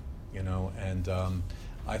give, you know, and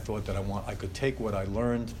I thought that I could take what I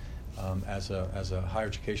learned as a higher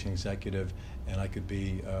education executive, and I could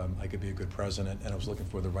be a good president, and I was looking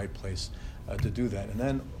for the right place to do that. And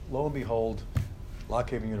then, lo and behold, Lock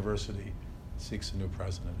Haven University seeks a new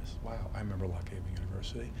president. Wow, I remember Lock Haven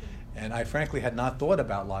University. And I frankly had not thought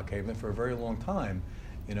about Lock Haven for a very long time,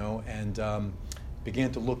 you know, and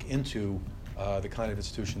began to look into the kind of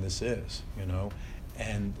institution this is, you know.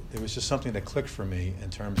 And there was just something that clicked for me in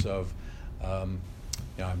terms of, you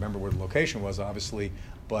know, I remember where the location was, obviously,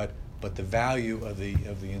 but the value of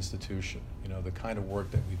the institution, you know, the kind of work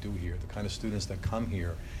that we do here, the kind of students that come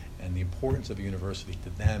here, and the importance of a university to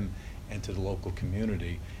them and to the local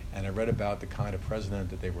community. And I read about the kind of president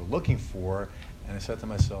that they were looking for, and I said to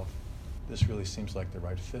myself, this really seems like the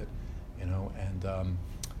right fit, you know. And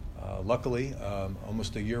luckily,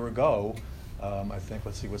 almost a year ago, I think,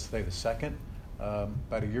 let's see, what's today, the 2nd?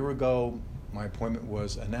 About a year ago, my appointment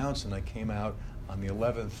was announced, and I came out on the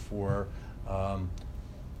 11th for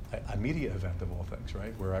a media event of all things,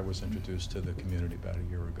 right, where I was introduced to the community about a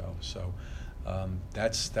year ago. So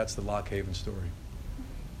that's the Lock Haven story.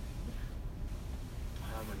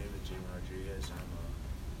 Hi, my name is Jamie Rodriguez.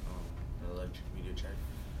 I'm an electric media tech.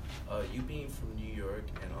 You being from New York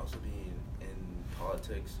and also being in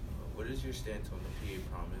politics, what is your stance on the PA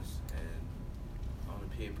Promise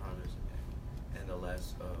and the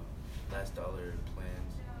last dollar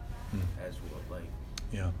plans as well? Like,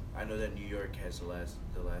 yeah, I know that New York has the last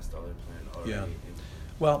dollar plan already. Yeah.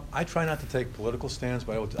 Well, I try not to take political stands,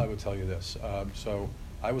 but I would tell you this. So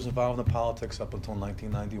I was involved in the politics up until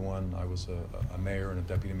 1991. I was a mayor and a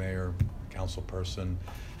deputy mayor, council person.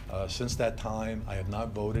 Since that time, I have not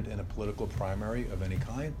voted in a political primary of any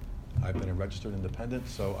kind. I've been a registered independent,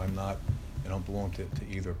 so I don't belong to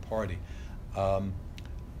either party.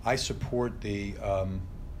 I support the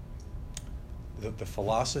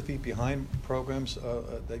philosophy behind programs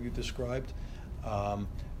that you described,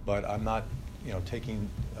 but I'm not, you know, taking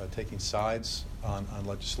sides on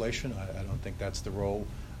legislation. I don't think that's the role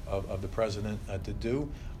of the president to do.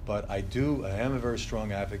 But I am a very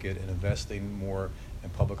strong advocate in investing more in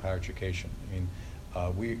public higher education. I mean,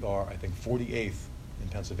 we are, I think, 48th in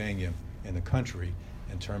Pennsylvania in the country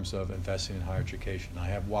in terms of investing in higher education. I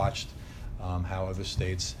have watched how other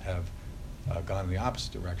states have gone in the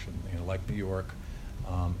opposite direction, you know, like New York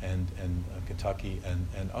and Kentucky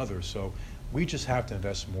and others. So we just have to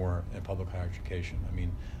invest more in public higher education. I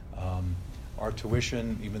mean, our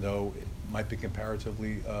tuition, even though it might be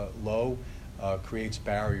comparatively low, creates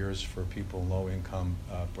barriers for people in low income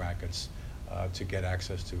brackets to get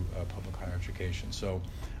access to public higher education. So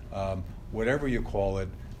whatever you call it,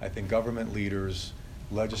 I think government leaders,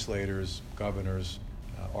 legislators, governors,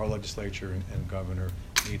 our legislature and governor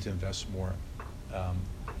need to invest more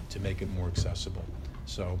to make it more accessible.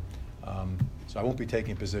 So I won't be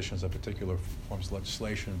taking positions on particular forms of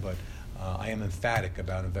legislation, but I am emphatic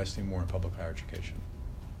about investing more in public higher education.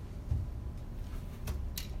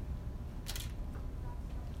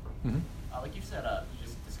 Like you said, you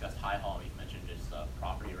just discussed High Hall. You've mentioned just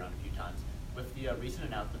property around a few times. With the recent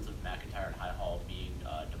announcements of McIntyre and High Hall being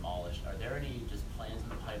demolished, are there any just plans in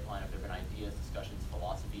the pipeline? Have there been ideas, discussions,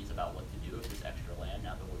 philosophies about what to do with this extra land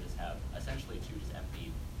now that we'll just have essentially two just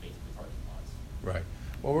empty, basically parking lots? Right.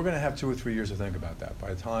 Well, we're going to have 2 or 3 years to think about that.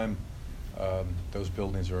 By the time those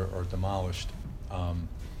buildings are demolished,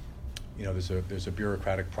 you know, there's a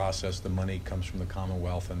bureaucratic process. The money comes from the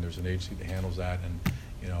Commonwealth, and there's an agency that handles that, and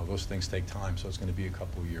you know, those things take time, so it's going to be a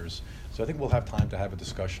couple of years. So I think we'll have time to have a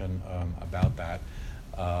discussion about that.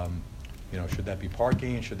 You know, should that be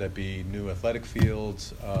parking? Should that be new athletic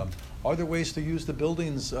fields? Are there ways to use the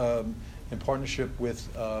buildings in partnership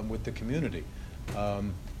with the community?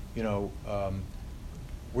 You know,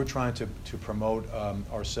 we're trying to promote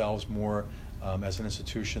ourselves more as an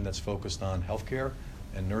institution that's focused on healthcare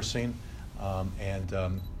and nursing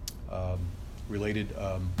and related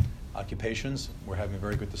occupations. We're having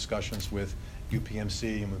very good discussions with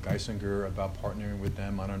UPMC and with Geisinger about partnering with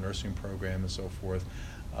them on our nursing program and so forth.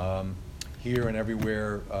 here and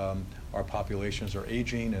everywhere, our populations are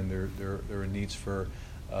aging, and there are needs for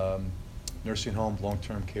nursing homes,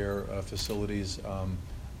 long-term care facilities.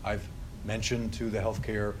 I've mentioned to the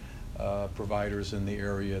healthcare providers in the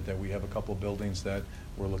area that we have a couple of buildings that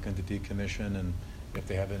we're looking to decommission, and if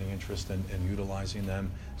they have any interest in utilizing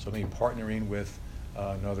them. So maybe partnering with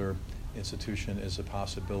another institution is a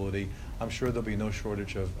possibility. I'm sure there'll be no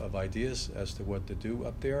shortage of ideas as to what to do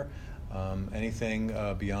up there. Anything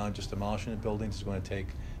beyond just demolishing the buildings is going to take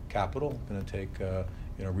capital, going to take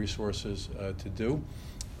resources to do.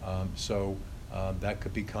 So that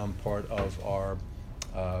could become part of our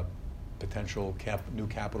potential new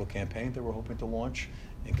capital campaign that we're hoping to launch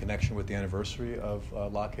in connection with the anniversary of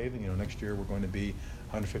Lock Haven. Next year we're going to be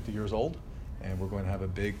 150 years old, and we're going to have a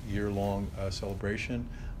big year-long celebration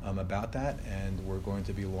about that, and we're going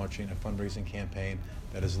to be launching a fundraising campaign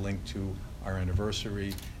that is linked to our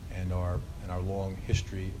anniversary and our long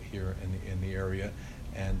history here in the area,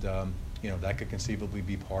 and that could conceivably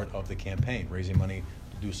be part of the campaign, raising money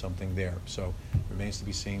to do something there. So it remains to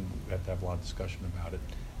be seen. We have to have a lot of discussion about it.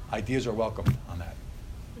 Ideas are welcomed on that.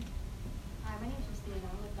 Hi, my name is Christina.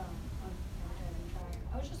 I'm with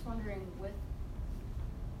I was just wondering, with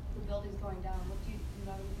the buildings going down, what do you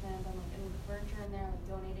have any plans on like any furniture in there, like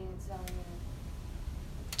donating and selling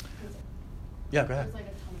it? Yeah, go ahead. There's like a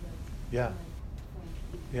ton of it. Yeah.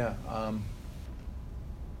 Yeah.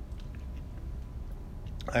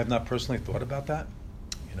 I have not personally thought about that,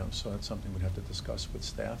 so that's something we'd have to discuss with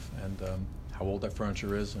staff, and how old that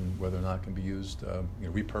furniture is and whether or not it can be used,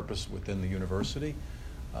 repurposed within the university,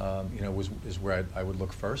 is where I would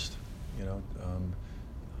look first.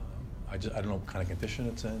 I don't know what kind of condition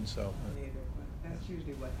it's in, so. Neither, but that's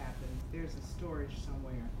usually what happens. There's a storage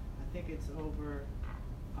somewhere. I think it's over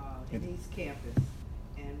in East Campus,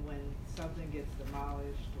 and when something gets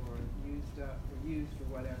demolished or used or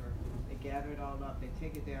whatever, they gather it all up, they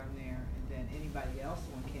take it down there, and then anybody else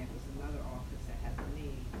on campus, another office that has a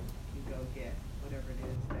need, can go get whatever it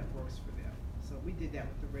is that works for them. So we did that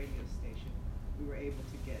with the radio station. We were able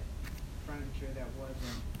to get furniture that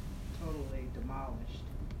wasn't totally demolished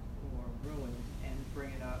or ruined and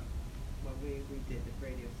bring it up what we did at the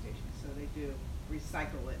radio station. So they do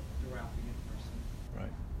recycle it throughout the university.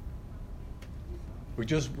 Right. We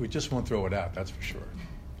just won't throw it out, that's for sure.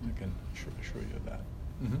 I can assure you of that.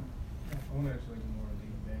 Mm-hmm. I want to ask like a more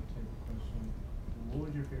laid back type of question. What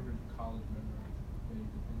was your favorite college memory that you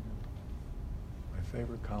could think of? My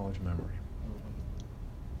favorite college memory.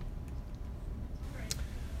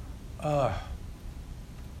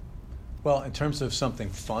 Well, in terms of something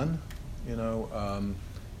fun,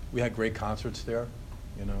 we had great concerts there,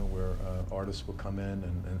 where artists would come in,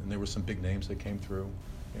 and there were some big names that came through,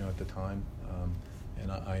 at the time,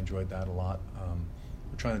 and I enjoyed that a lot.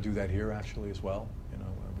 We're trying to do that here actually as well.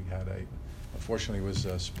 We had unfortunately it was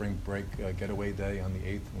a spring break getaway day on the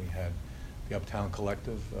 8th, and we had the Uptown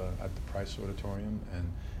Collective at the Price Auditorium,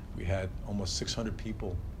 and we had almost 600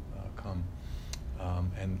 people come.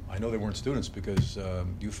 And I know they weren't students because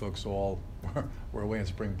you folks all were away on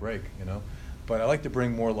spring break, But I like to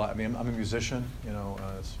bring more live. I mean, I'm a musician,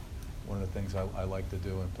 it's one of the things I like to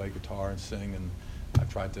do, and play guitar and sing, and I've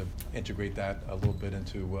tried to integrate that a little bit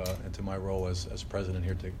into my role as president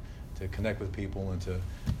here to connect with people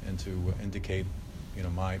and to indicate,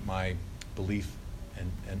 my belief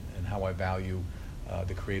and how I value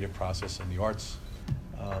the creative process and the arts.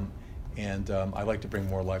 I like to bring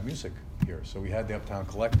more live music here. So we had the Uptown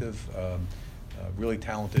Collective, really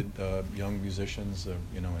talented young musicians,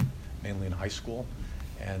 mainly in high school.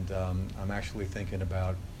 And I'm actually thinking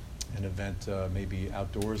about an event maybe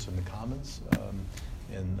outdoors in the Commons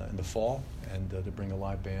in the fall, and to bring a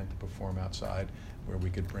live band to perform outside, where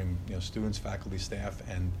we could bring students, faculty, staff,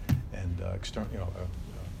 and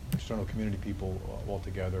external community people all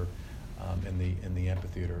together in the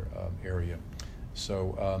amphitheater area.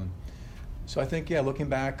 So I think, looking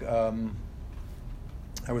back, I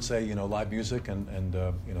would say live music and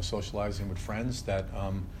socializing with friends that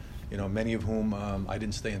many of whom I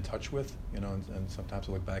didn't stay in touch with, and sometimes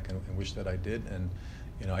I look back and wish that I did. And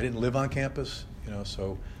I didn't live on campus,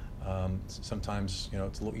 so sometimes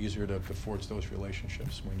it's a little easier to forge those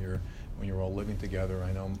relationships when you're all living together.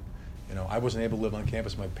 I know, I wasn't able to live on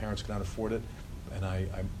campus; my parents could not afford it, and I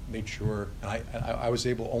made sure. And I was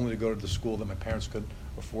able only to go to the school that my parents could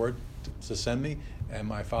afford to send me. And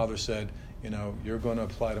my father said, you're going to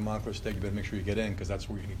apply to Montclair State. You better make sure you get in, because that's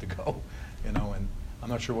where you need to go. And I'm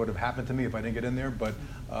not sure what would have happened to me if I didn't get in there. But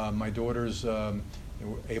my daughters were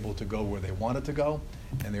able to go where they wanted to go,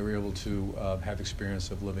 and they were able to have experience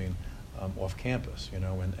of living off campus.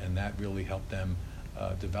 And that really helped them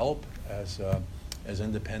develop as as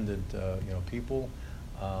independent people,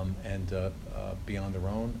 and be on their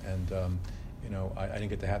own. And I didn't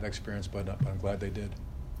get to have that experience, but I'm glad they did.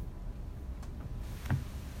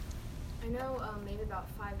 I know maybe about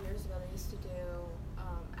 5 years ago they used to do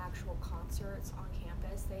actual concerts on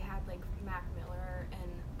campus. They had like Mac Miller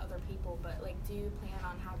and other people, but like, do you plan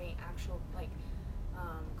on having actual like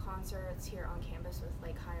concerts here on campus with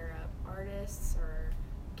like higher up artists, or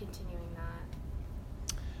continuing that?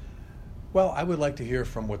 Well, I would like to hear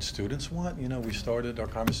from what students want. We started our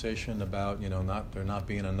conversation about there not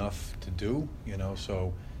being enough to do.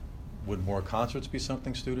 So would more concerts be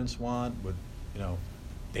something students want? Would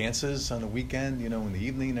dances on the weekend, in the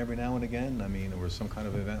evening every now and again? I mean, or some kind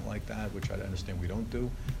of event like that, which I understand we don't do,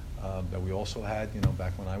 that we also had,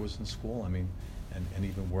 back when I was in school. I mean, and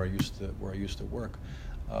even where I used to work.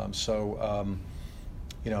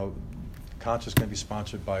 Concerts can be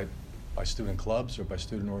sponsored by student clubs or by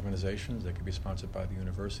student organizations. They could be sponsored by the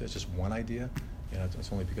university. It's just one idea.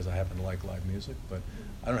 It's only because I happen to like live music, but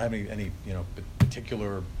I don't have any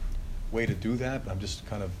particular way to do that. I'm just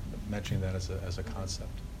kind of mentioning that as a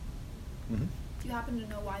concept. Mm-hmm. Do you happen to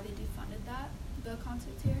know why they defunded the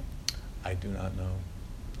concerts here? I do not know.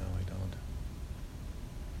 No, I don't.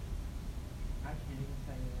 I can't even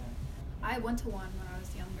tell you that. I went to one when I was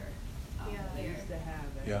younger. They there. used to have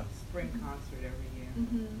a spring concert every year.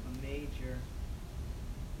 A major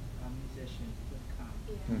musician would come.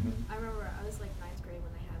 Yeah. I remember I was like 9th grade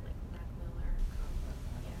when they had like Mac Miller come.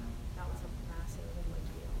 Yeah, that was a massive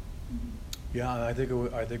deal. Yeah, I think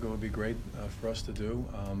it would be great for us to do.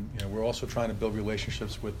 We're also trying to build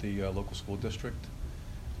relationships with the local school district.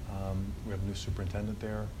 We have a new superintendent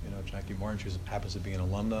there, Jackie Martin. She happens to be an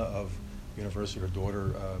alumna of the university. Her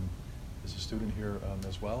daughter is a student here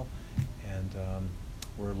as well. And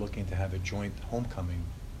we're looking to have a joint homecoming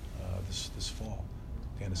this fall,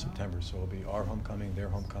 at the end of September. So it'll be our homecoming, their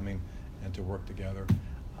homecoming, and to work together.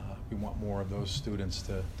 We want more of those students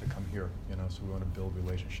to come here, so we want to build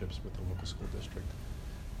relationships with the local school district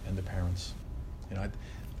and the parents.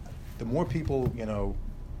 The more people,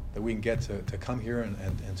 that we can get to come here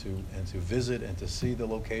and to visit and to see the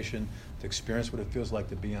location, to experience what it feels like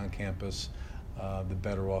to be on campus, the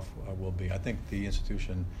better off we'll be. I think the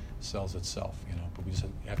institution sells itself, but we just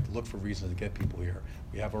have to look for reasons to get people here.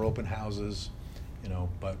 We have our open houses,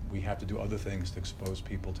 but we have to do other things to expose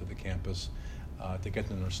people to the campus, to get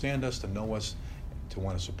them to understand us, to know us, to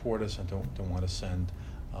want to support us, and to want to send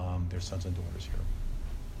their sons and daughters here.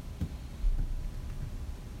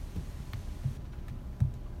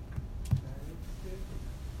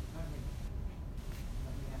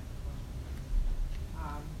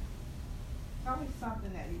 Tell me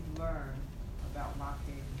something that you've learned about Lock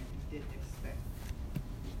Haven that you didn't expect.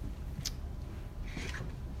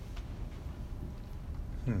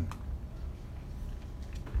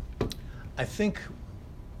 I think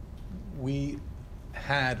we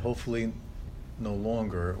had, hopefully no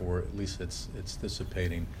longer, or at least it's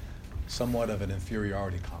dissipating, somewhat of an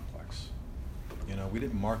inferiority complex. We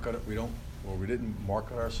didn't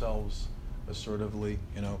market ourselves assertively.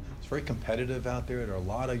 It's very competitive out there. There are a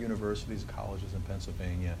lot of universities, colleges in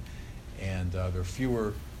Pennsylvania, and there are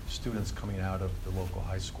fewer students coming out of the local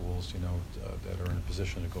high schools, that are in a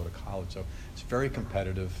position to go to college. So it's very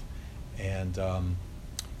competitive, and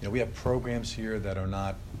we have programs here that are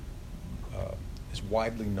not as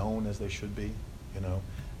widely known as they should be,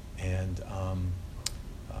 and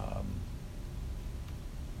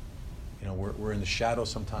we're in the shadow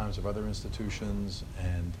sometimes of other institutions,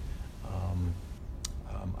 and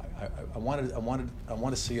I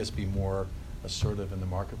want to see us be more assertive in the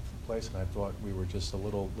marketplace, and I thought we were just a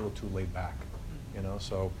little too laid back,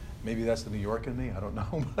 So maybe that's the New York in me. I don't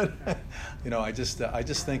know, but I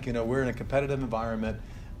just think we're in a competitive environment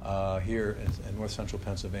here in North Central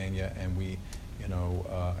Pennsylvania, and we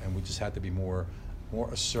just have to be more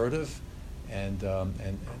assertive and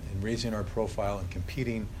raising our profile and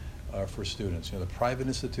competing for students. The private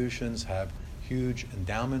institutions have huge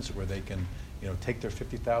endowments where they can take their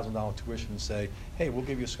 $50,000 tuition and say, hey, we'll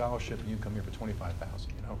give you a scholarship and you can come here for $25,000.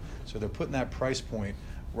 So they're putting that price point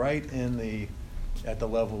right at the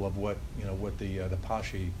level of what the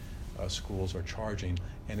PASHE schools are charging,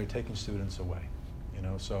 and they're taking students away.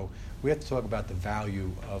 So we have to talk about the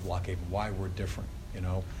value of Lock Haven, why we're different.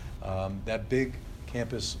 That big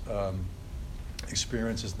campus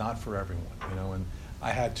experience is not for everyone. And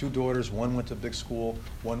I had 2 daughters. One went to a big school.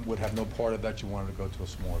 One would have no part of that. She wanted to go to a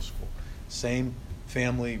smaller school. Same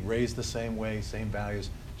family, raised the same way, same values,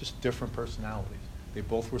 just different personalities. They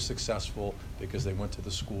both were successful because they went to the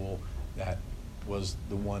school that was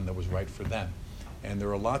the one that was right for them. And there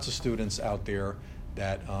are lots of students out there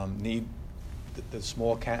that need the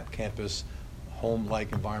small campus,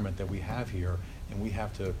 home-like environment that we have here, and we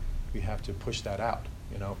have to push that out.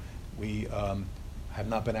 You know, we have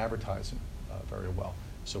not been advertising very well,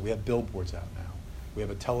 so we have billboards out now. We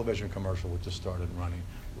have a television commercial which just started running.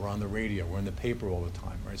 We're on the radio. We're in the paper all the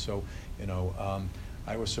time, right? So, you know,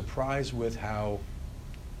 I was surprised with how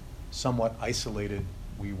somewhat isolated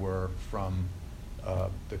we were from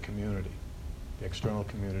the community, the external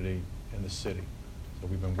community in the city. So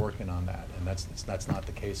we've been working on that, and that's not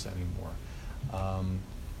the case anymore. A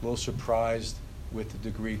little surprised with the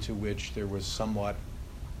degree to which there was somewhat,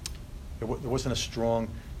 there wasn't a strong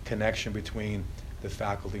connection between the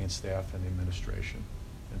faculty and staff and the administration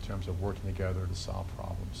in terms of working together to solve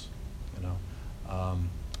problems, you know.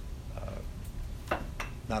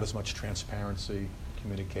 Not as much transparency,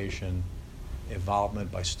 communication,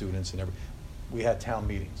 involvement by students and we had town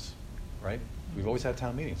meetings, right? We've always had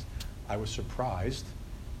town meetings. I was surprised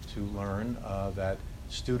to learn that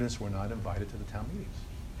students were not invited to the town meetings.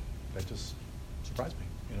 That just surprised me,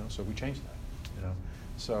 you know, so we changed that, you know.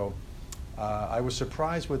 So I was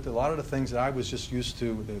surprised with a lot of the things that I was just used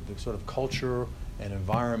to, the sort of culture and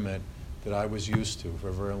environment that I was used to for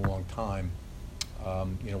a very long time,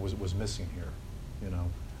 you know, was missing here, you know.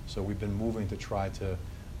 So we've been moving to try to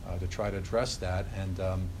address that, and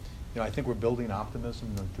you know, I think we're building optimism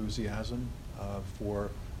and enthusiasm for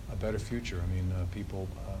a better future. I mean, people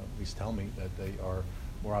at least tell me that they are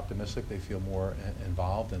more optimistic, they feel more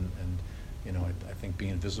involved, and you know, I think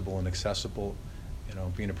being visible and accessible, you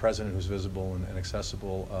know, being a president who's visible and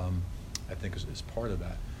accessible, I think is part of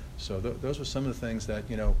that. So those are some of the things that,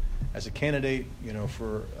 you know, as a candidate, you know,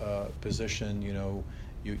 for a position, you know,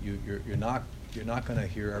 you're not going to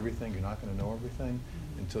hear everything, you're not going to know everything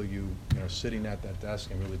until you know, sitting at that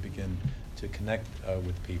desk and really begin to connect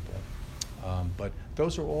with people. But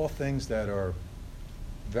those are all things that are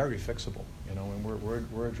very fixable, you know, and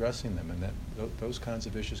we're addressing them, and those kinds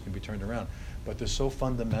of issues can be turned around. But they're so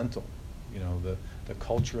fundamental, you know, the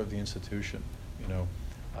culture of the institution, you know,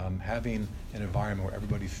 having an environment where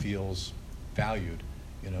everybody feels valued,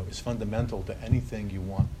 you know, is fundamental to anything you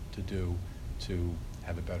want to do to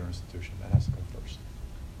have a better institution. That has to come first.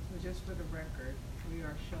 So just for the record, we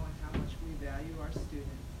are showing how much we value our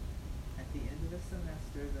students. At the end of the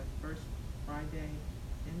semester, the first Friday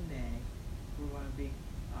in May, we're going to be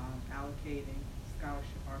allocating our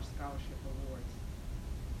scholarship awards.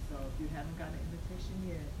 So if you haven't gotten an invitation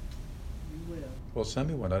yet, you will. Well, send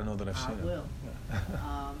me one. I don't know that I've seen it. I will.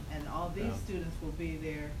 Yeah. And all these students will be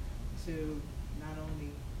there to not only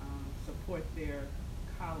support their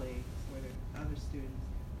colleagues or their other students,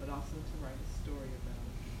 but also to write a story about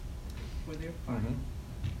it for their fun.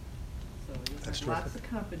 So you'll have lots of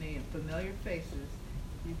company and familiar faces.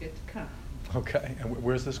 You get to come. Okay. And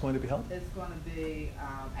where's this going to be held? It's going to be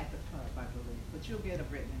at the pub, I believe. But you'll get a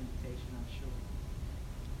written invitation, I'm sure.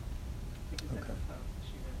 Because at the pub.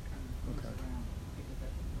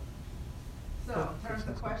 So, in terms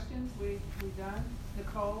of questions, we done.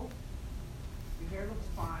 Nicole, your hair looks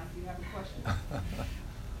fine. Do you have a question?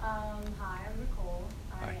 Hi, I'm Nicole.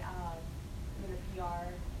 Hi. I'm in the PR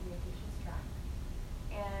communications track.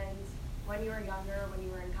 And when you were younger, when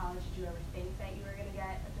you were in college, did you ever think that you were going to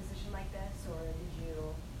get a position like this, or did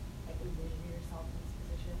you envision yourself in this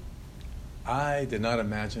position? I did not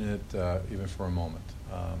imagine it even for a moment.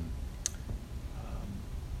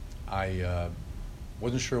 I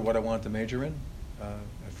wasn't sure what I wanted to major in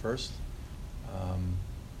at first.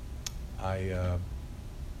 I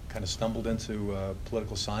kind of stumbled into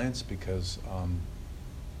political science because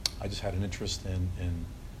I just had an interest in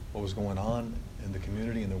what was going on in the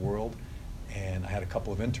community, in the world, and I had a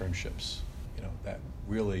couple of internships, you know, that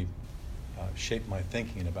really shaped my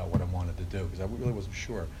thinking about what I wanted to do, because I really wasn't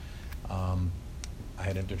sure. I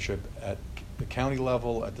had an internship at the county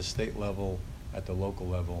level, at the state level, at the local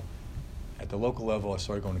level. At the local level, I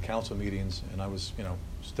started going to council meetings, and I was, you know,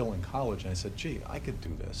 still in college, and I said, gee, I could do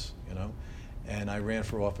this, you know. And I ran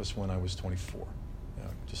for office when I was 24, you know,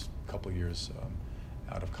 just a couple of years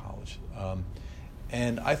out of college.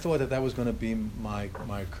 And I thought that was going to be my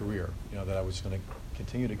career, you know, that I was going to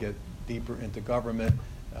continue to get deeper into government.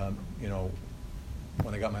 You know,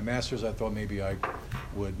 when I got my master's, I thought maybe I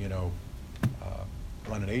would, you know,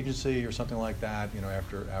 run an agency or something like that, you know,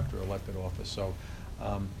 after elected office.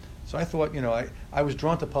 So I thought, you know, I was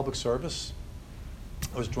drawn to public service.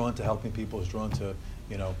 I was drawn to helping people. I was drawn to,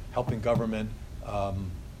 you know, helping government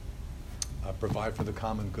provide for the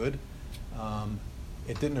common good.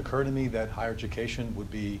 It didn't occur to me that higher education would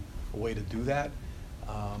be a way to do that.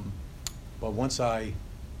 But once I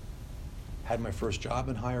had my first job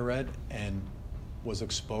in higher ed and was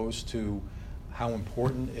exposed to how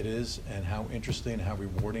important it is and how interesting and how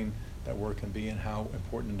rewarding that work can be, and how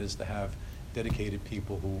important it is to have dedicated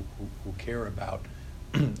people who care about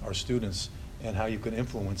our students, and how you can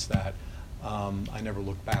influence that. I never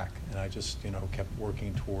looked back, and I just kept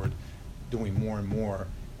working toward doing more and more,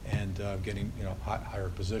 and getting higher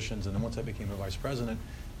positions. And then once I became a vice president,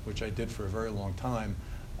 which I did for a very long time,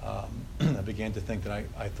 I began to think that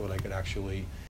I thought I could actually